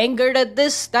so angered at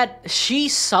this that she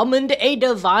summoned a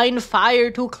divine fire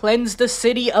to cleanse the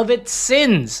city of its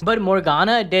sins. But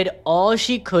Morgana did all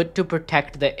she could to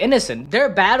protect the innocent. Their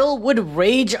battle would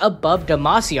rage above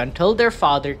Damacia until their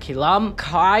father Kilam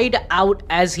cried out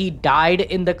as he died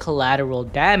in the collateral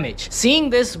damage. Seeing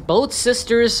this, both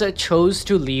sisters chose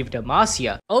to leave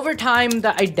Damacia. Over time,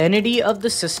 the identity of the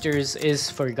sisters is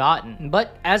forgotten,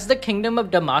 but as the kingdom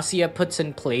of Damacia puts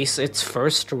in place its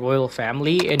first royal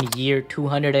family in year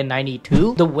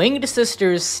 292, the winged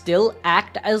sisters still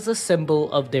act as the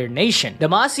symbol of their nation.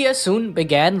 Damacia soon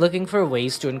began looking for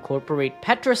ways to incorporate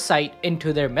Petricite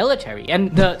into their military,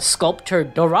 and the sculptor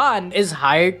Doran is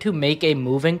hired to make a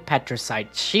moving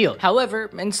Petricite shield. However,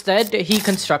 instead, he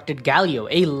constructed Galio,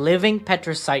 a living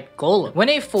Petricite golem. When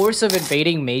a force of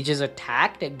invading mages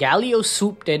attacked, Galio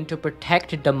swooped in to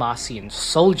protect Damacian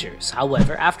soldiers.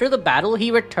 However, after the battle,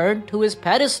 he returned to his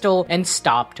pedestal and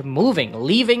stopped moving,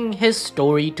 leaving his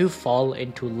story to fall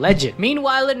into legend.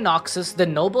 Meanwhile, in Noxus, the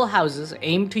noble houses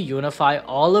aim to unify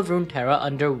all of Runeterra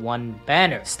under one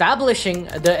banner, establishing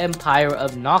the Empire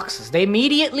of Noxus. They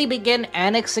immediately began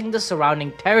annexing the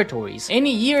surrounding territories. In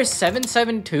year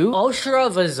 772, Oshra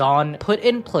of Zaun put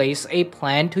in place a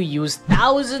plan to use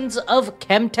thousands of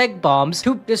Chemtech bombs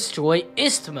to destroy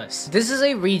Isthmus. This is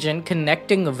a region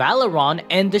connecting Valeron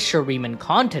and the Shuriman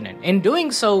continent. In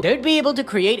doing so, they'd be able to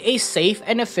create a safe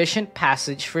and efficient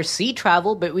passage for sea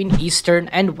travel between eastern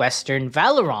and western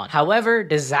Valeron. However,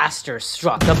 disaster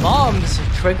struck. The bombs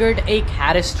triggered a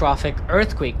catastrophic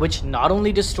earthquake, which not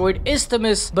only destroyed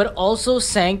Isthmus, but also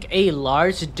sank a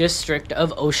large district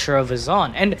of Oshra of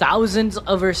Zaun and thousands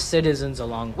of her citizens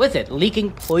along with it,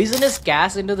 leaking poisonous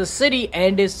gas into the city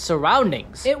and its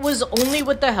surroundings. It was only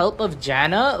with the help of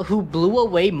Janna, who blew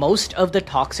away most of the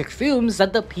toxic fumes,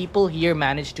 that the people here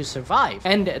managed to survive.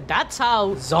 And that's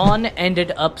how Zaun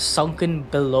ended up sunken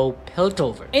below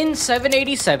Piltover. In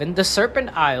 787, the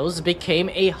Serpent Isles became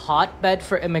a hotbed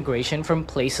for immigration from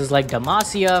places like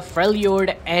Damacia,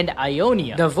 Freljord, and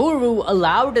Ionia. The Vuru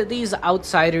allowed these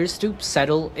outsiders to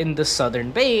settle in the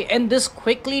southern bay, and this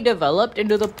quickly developed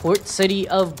into the port city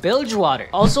of Bilgewater.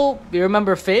 Also, you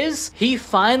remember Fizz? He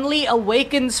finally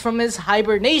awakens from his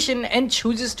hibernation and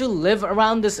chooses to live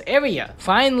around this area.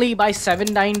 Finally, by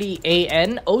 790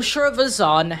 AN, Oshra of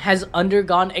Zaun has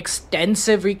undergone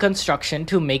extensive reconstruction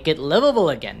to make it livable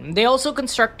again. They also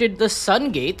constructed the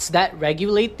Sun Gates that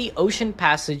regulate the ocean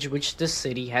passage which the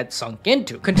city had sunk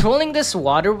into. Controlling this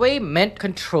waterway meant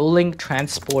controlling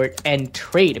transport and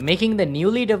trade, making the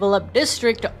newly developed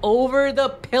district over the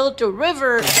Pilt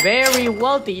River very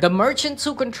wealthy. The merchants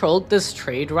who controlled this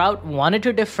trade route wanted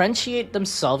to differentiate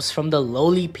themselves from the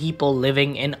lowly people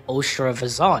living in Oshra of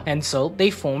Zaun, and so they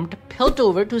formed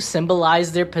Piltover to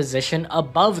symbolize their position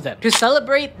above them. To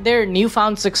celebrate their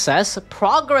newfound success,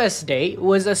 Progress Day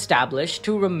was established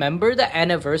to remember the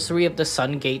anniversary of the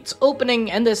Sun Gates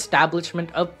opening and the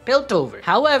establishment of Piltover.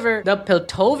 However, the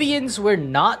Piltovians were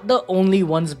not the only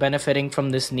ones benefiting from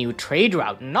this new trade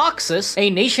route. Noxus, a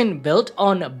nation built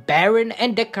on barren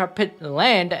and decrepit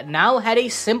land, now had a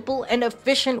simple and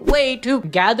efficient way to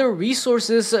gather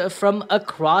resources from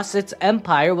across its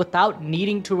empire without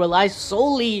needing to rely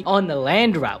solely on the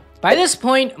land route. By this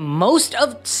point, most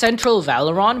of central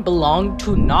Valoran belonged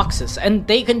to Noxus, and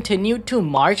they continued to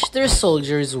march their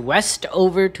soldiers west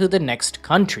over to the next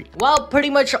country. While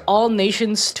pretty much all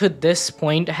nations to this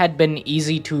point had been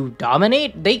easy to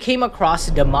dominate, they came across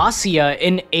Damacia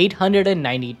in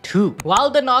 892.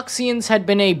 While the Noxians had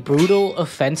been a brutal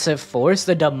offensive force,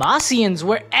 the Damacians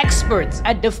were experts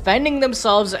at defending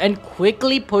themselves and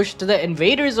quickly pushed the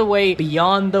invaders away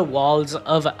beyond the walls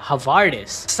of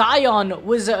Havardis. Zaun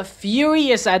was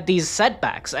furious at these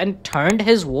setbacks and turned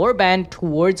his warband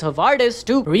towards Havardis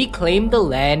to reclaim the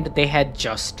land they had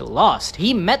just lost.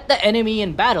 He met the enemy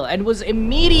in battle and was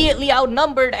immediately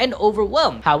outnumbered and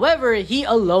overwhelmed. However, he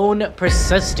alone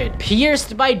persisted.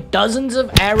 Pierced by dozens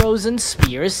of arrows and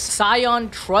spears,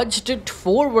 Zaun trudged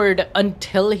forward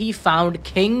until he found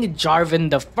King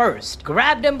Jarvan I,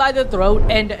 grabbed him by the throat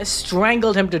and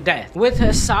strangled him to death, with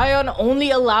Zaun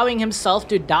only allowing himself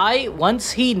to die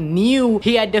once he knew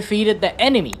he had defeated the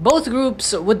enemy. Both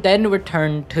groups would then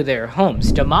return to their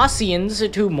homes, Damacians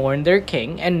to mourn their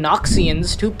king and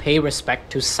Noxians to pay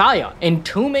respect to Zaun,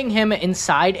 entombing him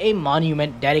inside a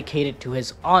monument dedicated to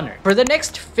his honor. For the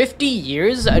next 50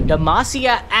 years,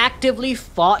 Damacia actively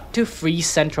fought to free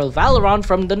central Valoran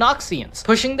from the Noxians,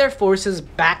 pushing their forces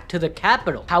back to the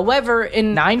capital. However,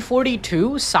 in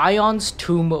 942, Zaun's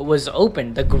tomb was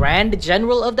opened. The Grand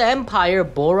General of the Empire,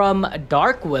 Boram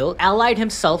Darkwill, allied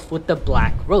himself with the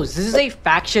Black Rose. This is a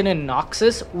faction in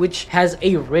Noxus which has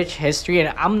a rich history,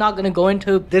 and I'm not gonna go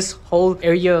into this whole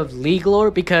area of League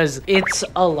lore because it's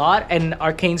a lot, and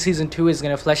Arcane Season 2 is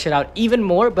gonna flesh it out even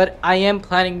more, but I am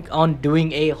planning on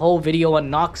doing a whole video on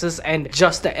Noxus and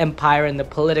just the Empire and the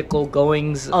political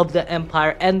goings of the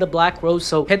Empire and the Black Rose,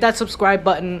 so hit that subscribe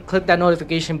button, click that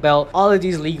notification bell. All of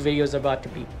these League videos are about to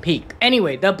be peak.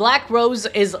 Anyway, the Black Rose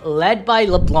is led by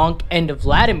LeBlanc and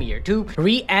Vladimir to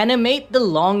reanimate the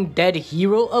long-dead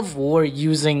hero of war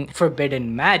using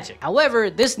forbidden magic. However,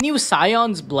 this new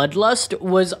Zaun's bloodlust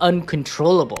was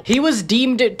uncontrollable. He was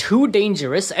deemed too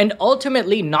dangerous, and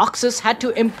ultimately Noxus had to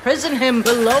imprison him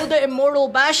below the Immortal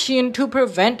Bastion to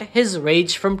prevent his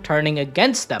rage from turning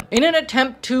against them. In an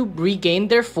attempt to regain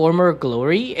their former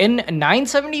glory, in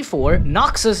 974,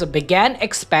 Noxus began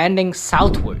expanding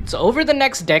southwards. Over the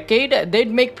next decade,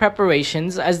 they'd make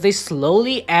preparations as they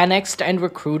slowly annexed and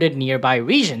recruited nearby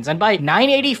regions, and by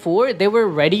 984, they were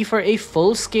ready for a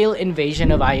full-scale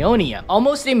invasion of Ionia.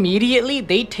 Almost immediately,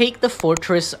 they take the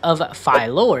fortress of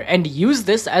Philor and use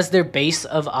this as their base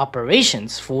of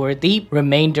operations for the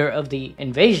remainder of the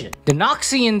invasion. The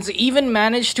Noxians even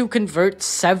managed to convert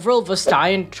several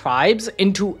Vastayan tribes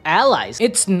into allies.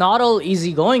 It's not all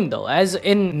easy going though, as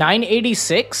in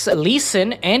 986,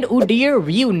 Leeson and Udir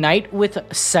reunite with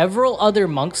several other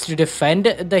monks to defend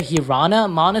the Hirana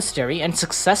monastery and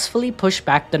successfully push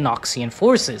back the Noxian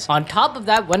forces. On top of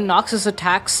that, when Noxus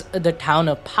attacks the town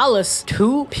of Pallas,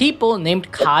 two people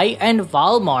named Kai and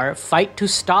Valmar fight to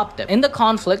stop them. In the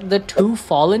conflict, the two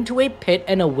fall into a pit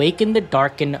and awaken the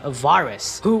Darkin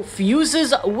Varus, who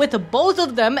fuses with both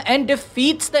of them and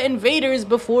defeats the invaders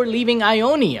before leaving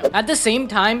Ionia. At the same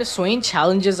time, Swain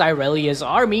challenges Irelia's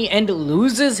army and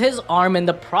loses his arm in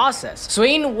the process.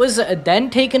 Swain was then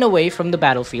taken away from the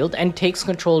battlefield and takes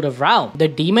control of Raum, the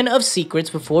Demon of Secrets,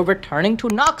 before returning to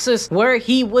Noxus, where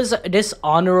he was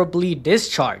dishonorably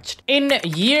discharged. In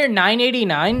year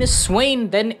 989, Swain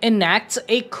then enacts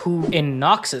a coup in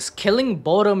Noxus, killing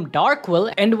Boram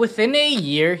Darkwill, and within a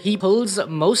year, he pulls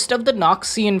most of the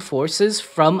Noxian forces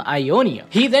from Ionia.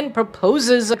 He then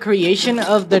proposes the creation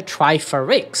of the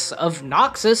Trifarix of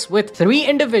Noxus, with 3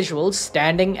 individuals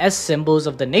standing as symbols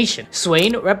of the nation.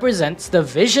 Swain represents the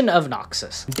vision of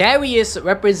Noxus, Darius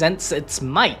represents its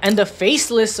might, and the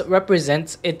Faceless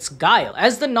represents its guile.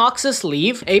 As the Noxus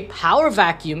leave, a power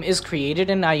vacuum is created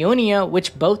in Ionia,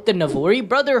 which both the Navori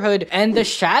Brotherhood and the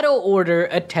Shadow Order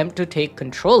attempt to take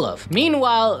control of.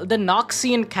 Meanwhile, the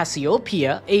Noxian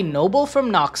Cassiopeia, a noble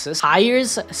from Noxus,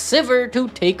 hires Sivir to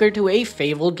take her to a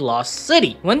fabled lost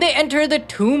city. When they enter the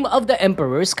tomb of the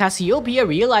emperors, Cassiopeia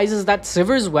realizes that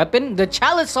Sivir's weapon, the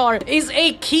Chalisaur, is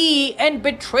a key and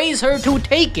betrays her to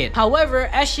take it. However,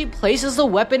 as she places the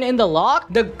weapon in the lock,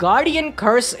 the Guardian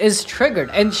Curse is triggered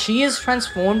and she is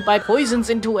transformed by poisons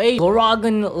into a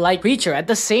Goragon-like creature. At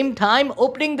the same time,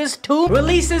 opening this tomb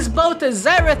releases both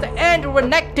Zareth and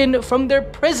Renekton from their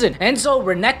prison, and so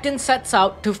Renekton sets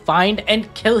out to find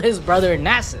and kill his brother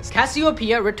Nasus.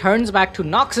 Cassiopeia returns back to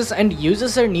Noxus and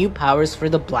uses her new powers for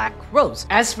the Black Rose.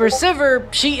 As for Sivir,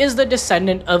 she is the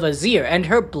descendant of Azir, and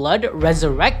her blood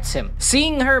resurrects him.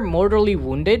 Seeing her mortally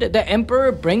wounded, the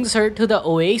Emperor brings her to the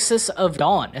Oasis of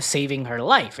Dawn, saving her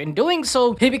life. In doing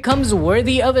so, he becomes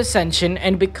worthy of ascension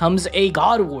and becomes a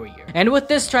god warrior. And with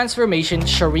this transformation,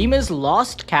 Shurima's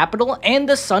lost capital and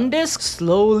the sun disk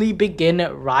slowly begin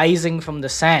rising from the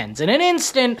sands. In an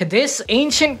instant, this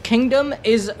ancient kingdom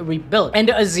is rebuilt, and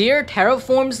Azir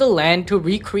terraforms the land to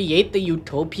recreate the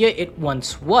utopia it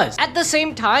once was. At the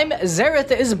same time,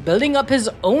 Xerath is building up his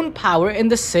own power in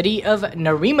the city of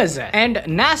Narimazet, and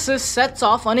Nasus sets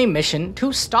off on a mission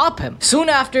to stop him. Soon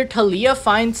after, Talia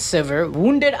finds Sivir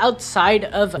wounded outside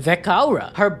of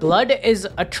Vekaura. Her blood is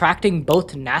attracting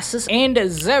both Nasus and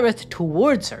Xerath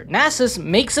towards her. Nasus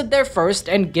makes it there first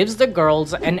and gives the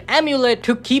girls an amulet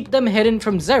to keep them hidden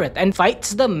from Xerath, and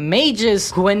fights the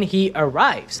mages when he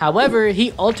arrives. However,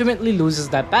 he ultimately loses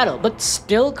that battle, but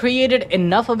still created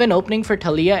enough of an opening for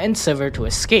Talia and Sivir to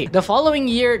escape. The following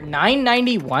year,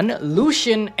 991,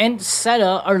 Lucian and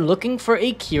Seta are looking for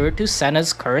a cure to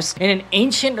Senna's curse in an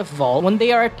ancient vault when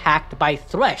they are attacked by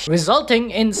Thresh,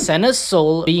 resulting in Senna's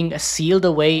soul being sealed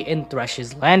away in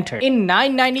Thresh's lantern. In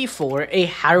 994, a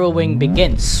harrowing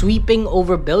begins, sweeping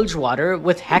over Bilgewater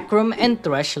with Hecarim and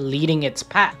Thresh leading its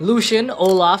path. Lucian,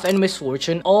 Olaf, and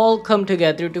Misfortune all come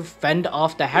together to fend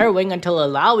off the harrowing until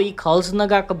Alawi calls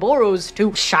Nagakaboros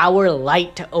to shower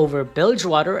light over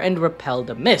Bilgewater and repel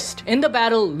the mist. In the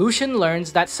battle, Lucian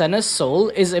learns that Senna's soul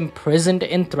is imprisoned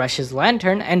in Thresh's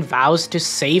lantern and vows to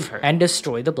save her and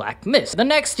destroy the Black Mist. The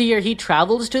next year, he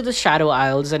travels to the Shadow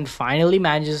Isles and finally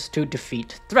manages to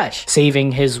defeat Thresh,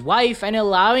 saving his wife and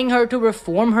allowing her to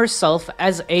reform herself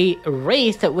as a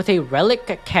wraith with a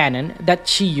relic cannon that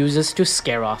she uses to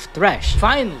scare off Thresh.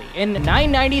 Finally, in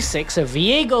 996,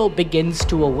 Viego begins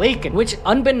to awaken, which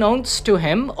unbeknownst to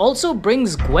him also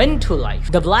brings Gwen to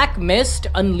life. The Black Mist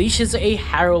unleashes a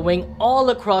harrowing all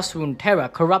across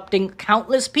Runeterra, corrupting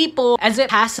countless people as it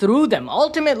passes through them,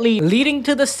 ultimately leading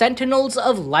to the Sentinels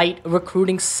of Light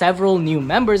recruiting several new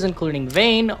members including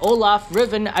Vayne, Olaf,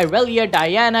 Riven, Irelia,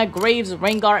 Diana, Graves,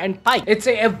 Rengar, and Pike. It's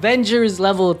a Avengers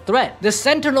level threat. The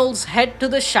Sentinels head to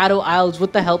the Shadow Isles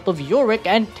with the help of Yorick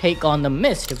and take on the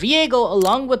Mist. Viego,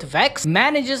 along with Vex,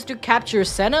 manages to capture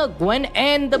Senna, Gwen,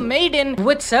 and the Maiden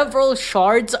with several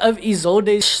shards of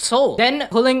Isolde's soul. Then,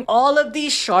 pulling all of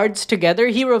these shards together,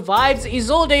 he revives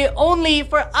Isolde only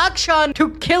for Akshan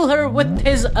to kill her with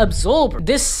his Absolver.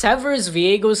 This severs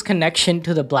Viego's connection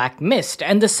to the Black Mist,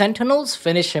 and the Sentinels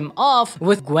finish him off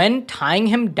with Gwen tying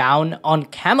him down on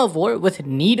Camavor with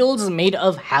needles made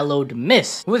of hallowed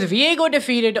mist. With Viego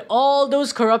defeated, all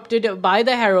those corrupted by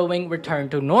the harrowing return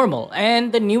to normal,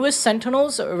 and the newest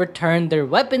Sentinels return their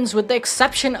weapons with the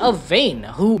exception of Vayne,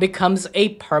 who becomes a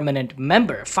permanent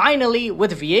member. Finally,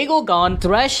 with Viego gone,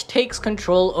 Thresh takes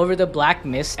control over the Black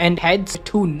Mist and heads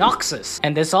to Noxus.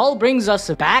 And this all brings us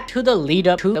back to the lead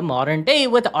up to the modern day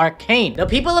with Arcane. The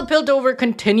people of Piltover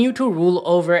continue to rule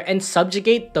over and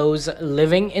subjugate those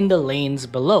living in the lanes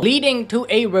below, leading to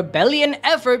a rebellion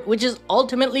effort which is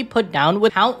ultimately put down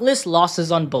with countless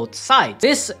losses on both sides.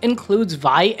 This includes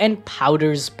Vi and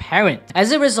Powder's parent.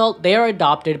 As a result, they are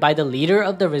adopted by the leader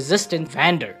of the resistant,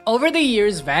 Vander. Over the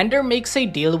years, Vander makes a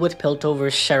deal with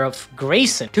Piltover's Sheriff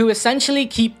Grayson to essentially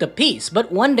keep the peace,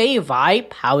 but one day Vi,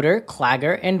 Powder,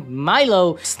 Clagger, and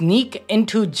Milo sneak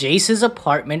into Jace's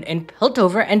apartment in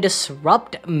Piltover and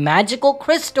disrupt magical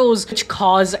crystals which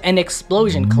cause an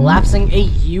explosion, collapsing a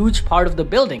huge part of the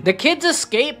building. The kids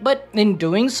escape, but in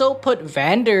doing so put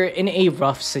Vander in a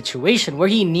rough situation where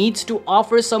he needs to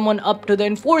offer someone up to the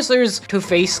enforcers to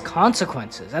face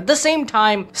consequences. At the same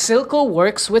time, Silco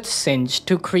works with Singe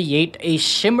to create a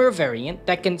shimmer variant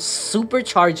that can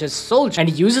supercharge his soldiers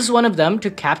and uses one of them to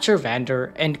capture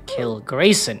Vander and kill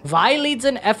Grayson. Vi leads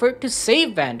an effort to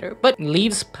save Vander, but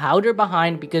leaves Powder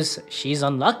behind because she's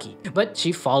unlucky, but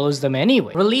she follows them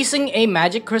anyway, releasing a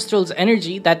magic crystal's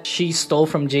energy that she stole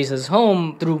from Jace's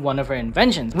home through one of her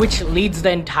inventions, which leads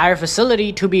the entire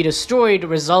facility to be destroyed,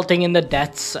 resulting in the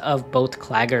deaths of both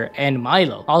Clagger and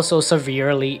Milo, also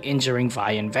severely injuring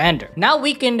Vi and Vander. Now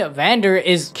weakened, Vander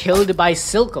is killed by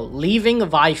Silco, leaving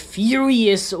Vi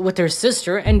furious with her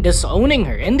sister and disowning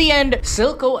her. In the end,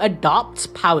 Silco adopts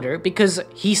Powder because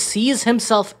he sees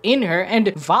himself in her,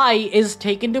 and Vi is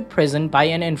taken to prison by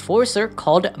an enforcer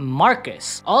called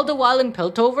Marcus. All the while in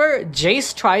Piltover,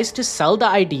 Jace tries to sell the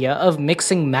idea of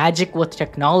mixing magic with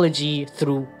technology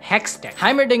through Hextech.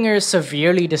 Heimerdinger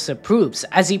severely disapproves,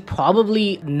 as he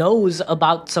probably knows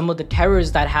about some of the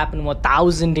terrors that happened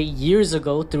 1,000 years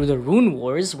ago through the Rune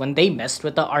Wars when they messed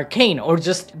with the Arcane, or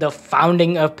just the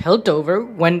founding of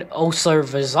Piltover when Osir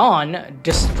Zaun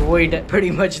destroyed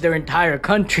pretty much their entire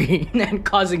country and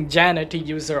causing Janna to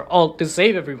use her ult to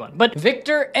save everyone. But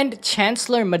Victor and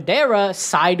Chancellor Madeira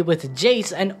side with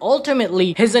Jace, and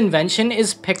ultimately his invention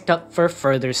is picked up for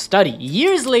further study.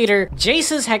 Years later,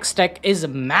 Jace's Hextech is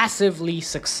massively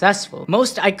successful, successful,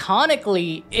 most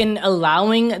iconically in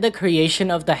allowing the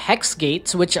creation of the Hex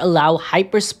Gates, which allow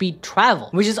hyperspeed travel,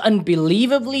 which is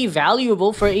unbelievably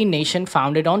valuable for a nation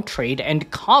founded on trade and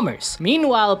commerce.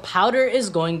 Meanwhile, Powder is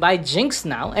going by Jinx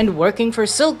now and working for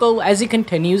Silco as he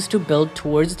continues to build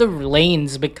towards the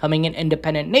lanes, becoming an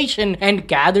independent nation and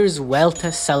gathers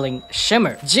wealth selling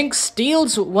Shimmer. Jinx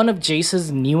steals one of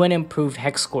Jace's new and improved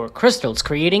Hex Core crystals,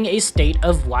 creating a state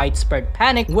of widespread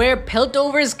panic where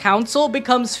Piltover's council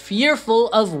becomes fearful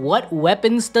of what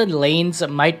weapons the lanes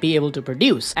might be able to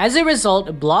produce. As a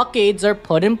result, blockades are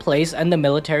put in place and the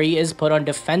military is put on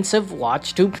defensive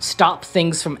watch to stop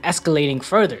things from escalating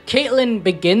further. Caitlyn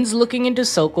begins looking into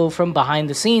Silco from behind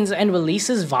the scenes and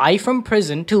releases Vi from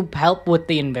prison to help with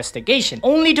the investigation,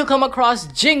 only to come across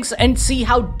Jinx and see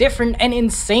how different and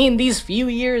insane these few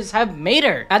years have made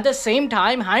her. At the same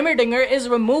time, Himerdinger is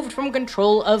removed from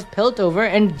control of Piltover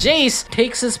and Jace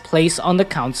takes his place on the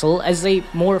council as a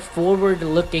more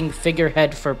forward-looking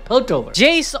figurehead for Piltover.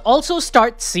 Jace also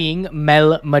starts seeing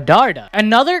Mel Medarda,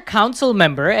 another council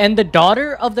member and the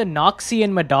daughter of the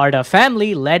Noxian Medarda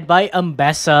family led by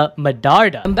Ambessa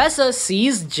Medarda. Ambessa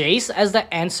sees Jace as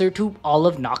the answer to all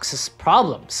of Noxus'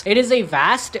 problems. It is a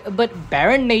vast but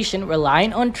barren nation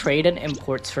relying on trade and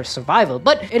imports for survival,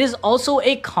 but it is also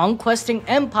a conquesting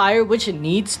empire which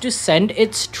needs to send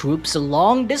its troops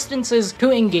long distances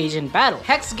to engage in battle.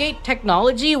 Hexgate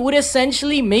technology would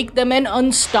essentially make them an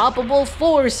unstoppable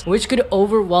force which could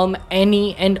overwhelm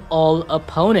any and all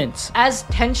opponents. As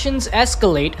tensions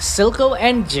escalate, Silco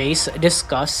and Jace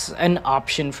discuss an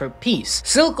option for peace.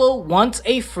 Silco wants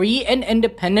a free and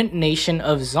independent nation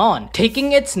of Zaun,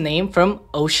 taking its name from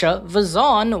Osha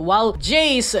Vazon, while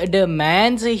Jace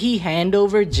demands he hand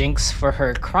over Jinx for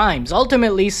her crimes.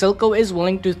 Ultimately, Silco is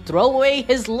willing to throw away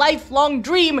his lifelong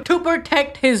dream to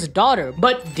protect his daughter,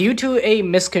 but due to a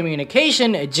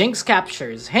miscommunication, Jinx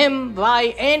captures him, Vi,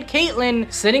 and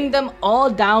Caitlyn, sitting them all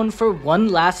down for one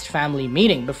last family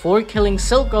meeting before killing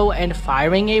Silco and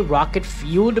firing a rocket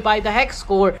fueled by the Hex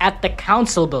Core at the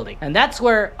council building. And that's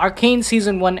where Arcane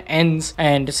Season 1 ends,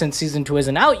 and since Season 2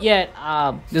 isn't out yet,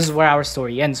 this is where our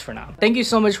story ends for now. Thank you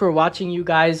so much for watching, you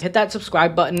guys. Hit that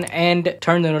subscribe button and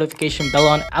turn the notification bell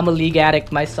on. I'm a League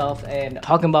addict myself, and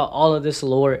talking about all of this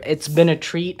lore, it's been a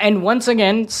treat. And once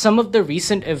again, some of the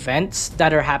recent events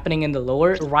that are happening in the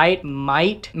lore, right,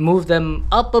 might move them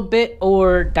up a bit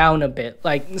or down a bit.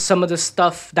 Like some of the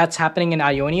stuff that's happening in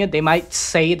Ionia, they might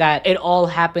say that it all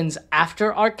happens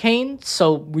after Arcane,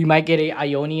 so we might get a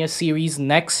Ionia series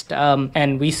next,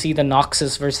 and we see the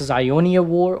Noxus versus Ionia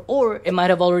war, or it might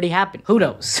have already happened. Who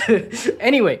knows?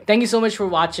 Anyway, thank you so much for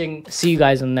watching. See you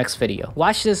guys in the next video.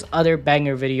 Watch this other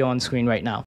banger video on screen right now.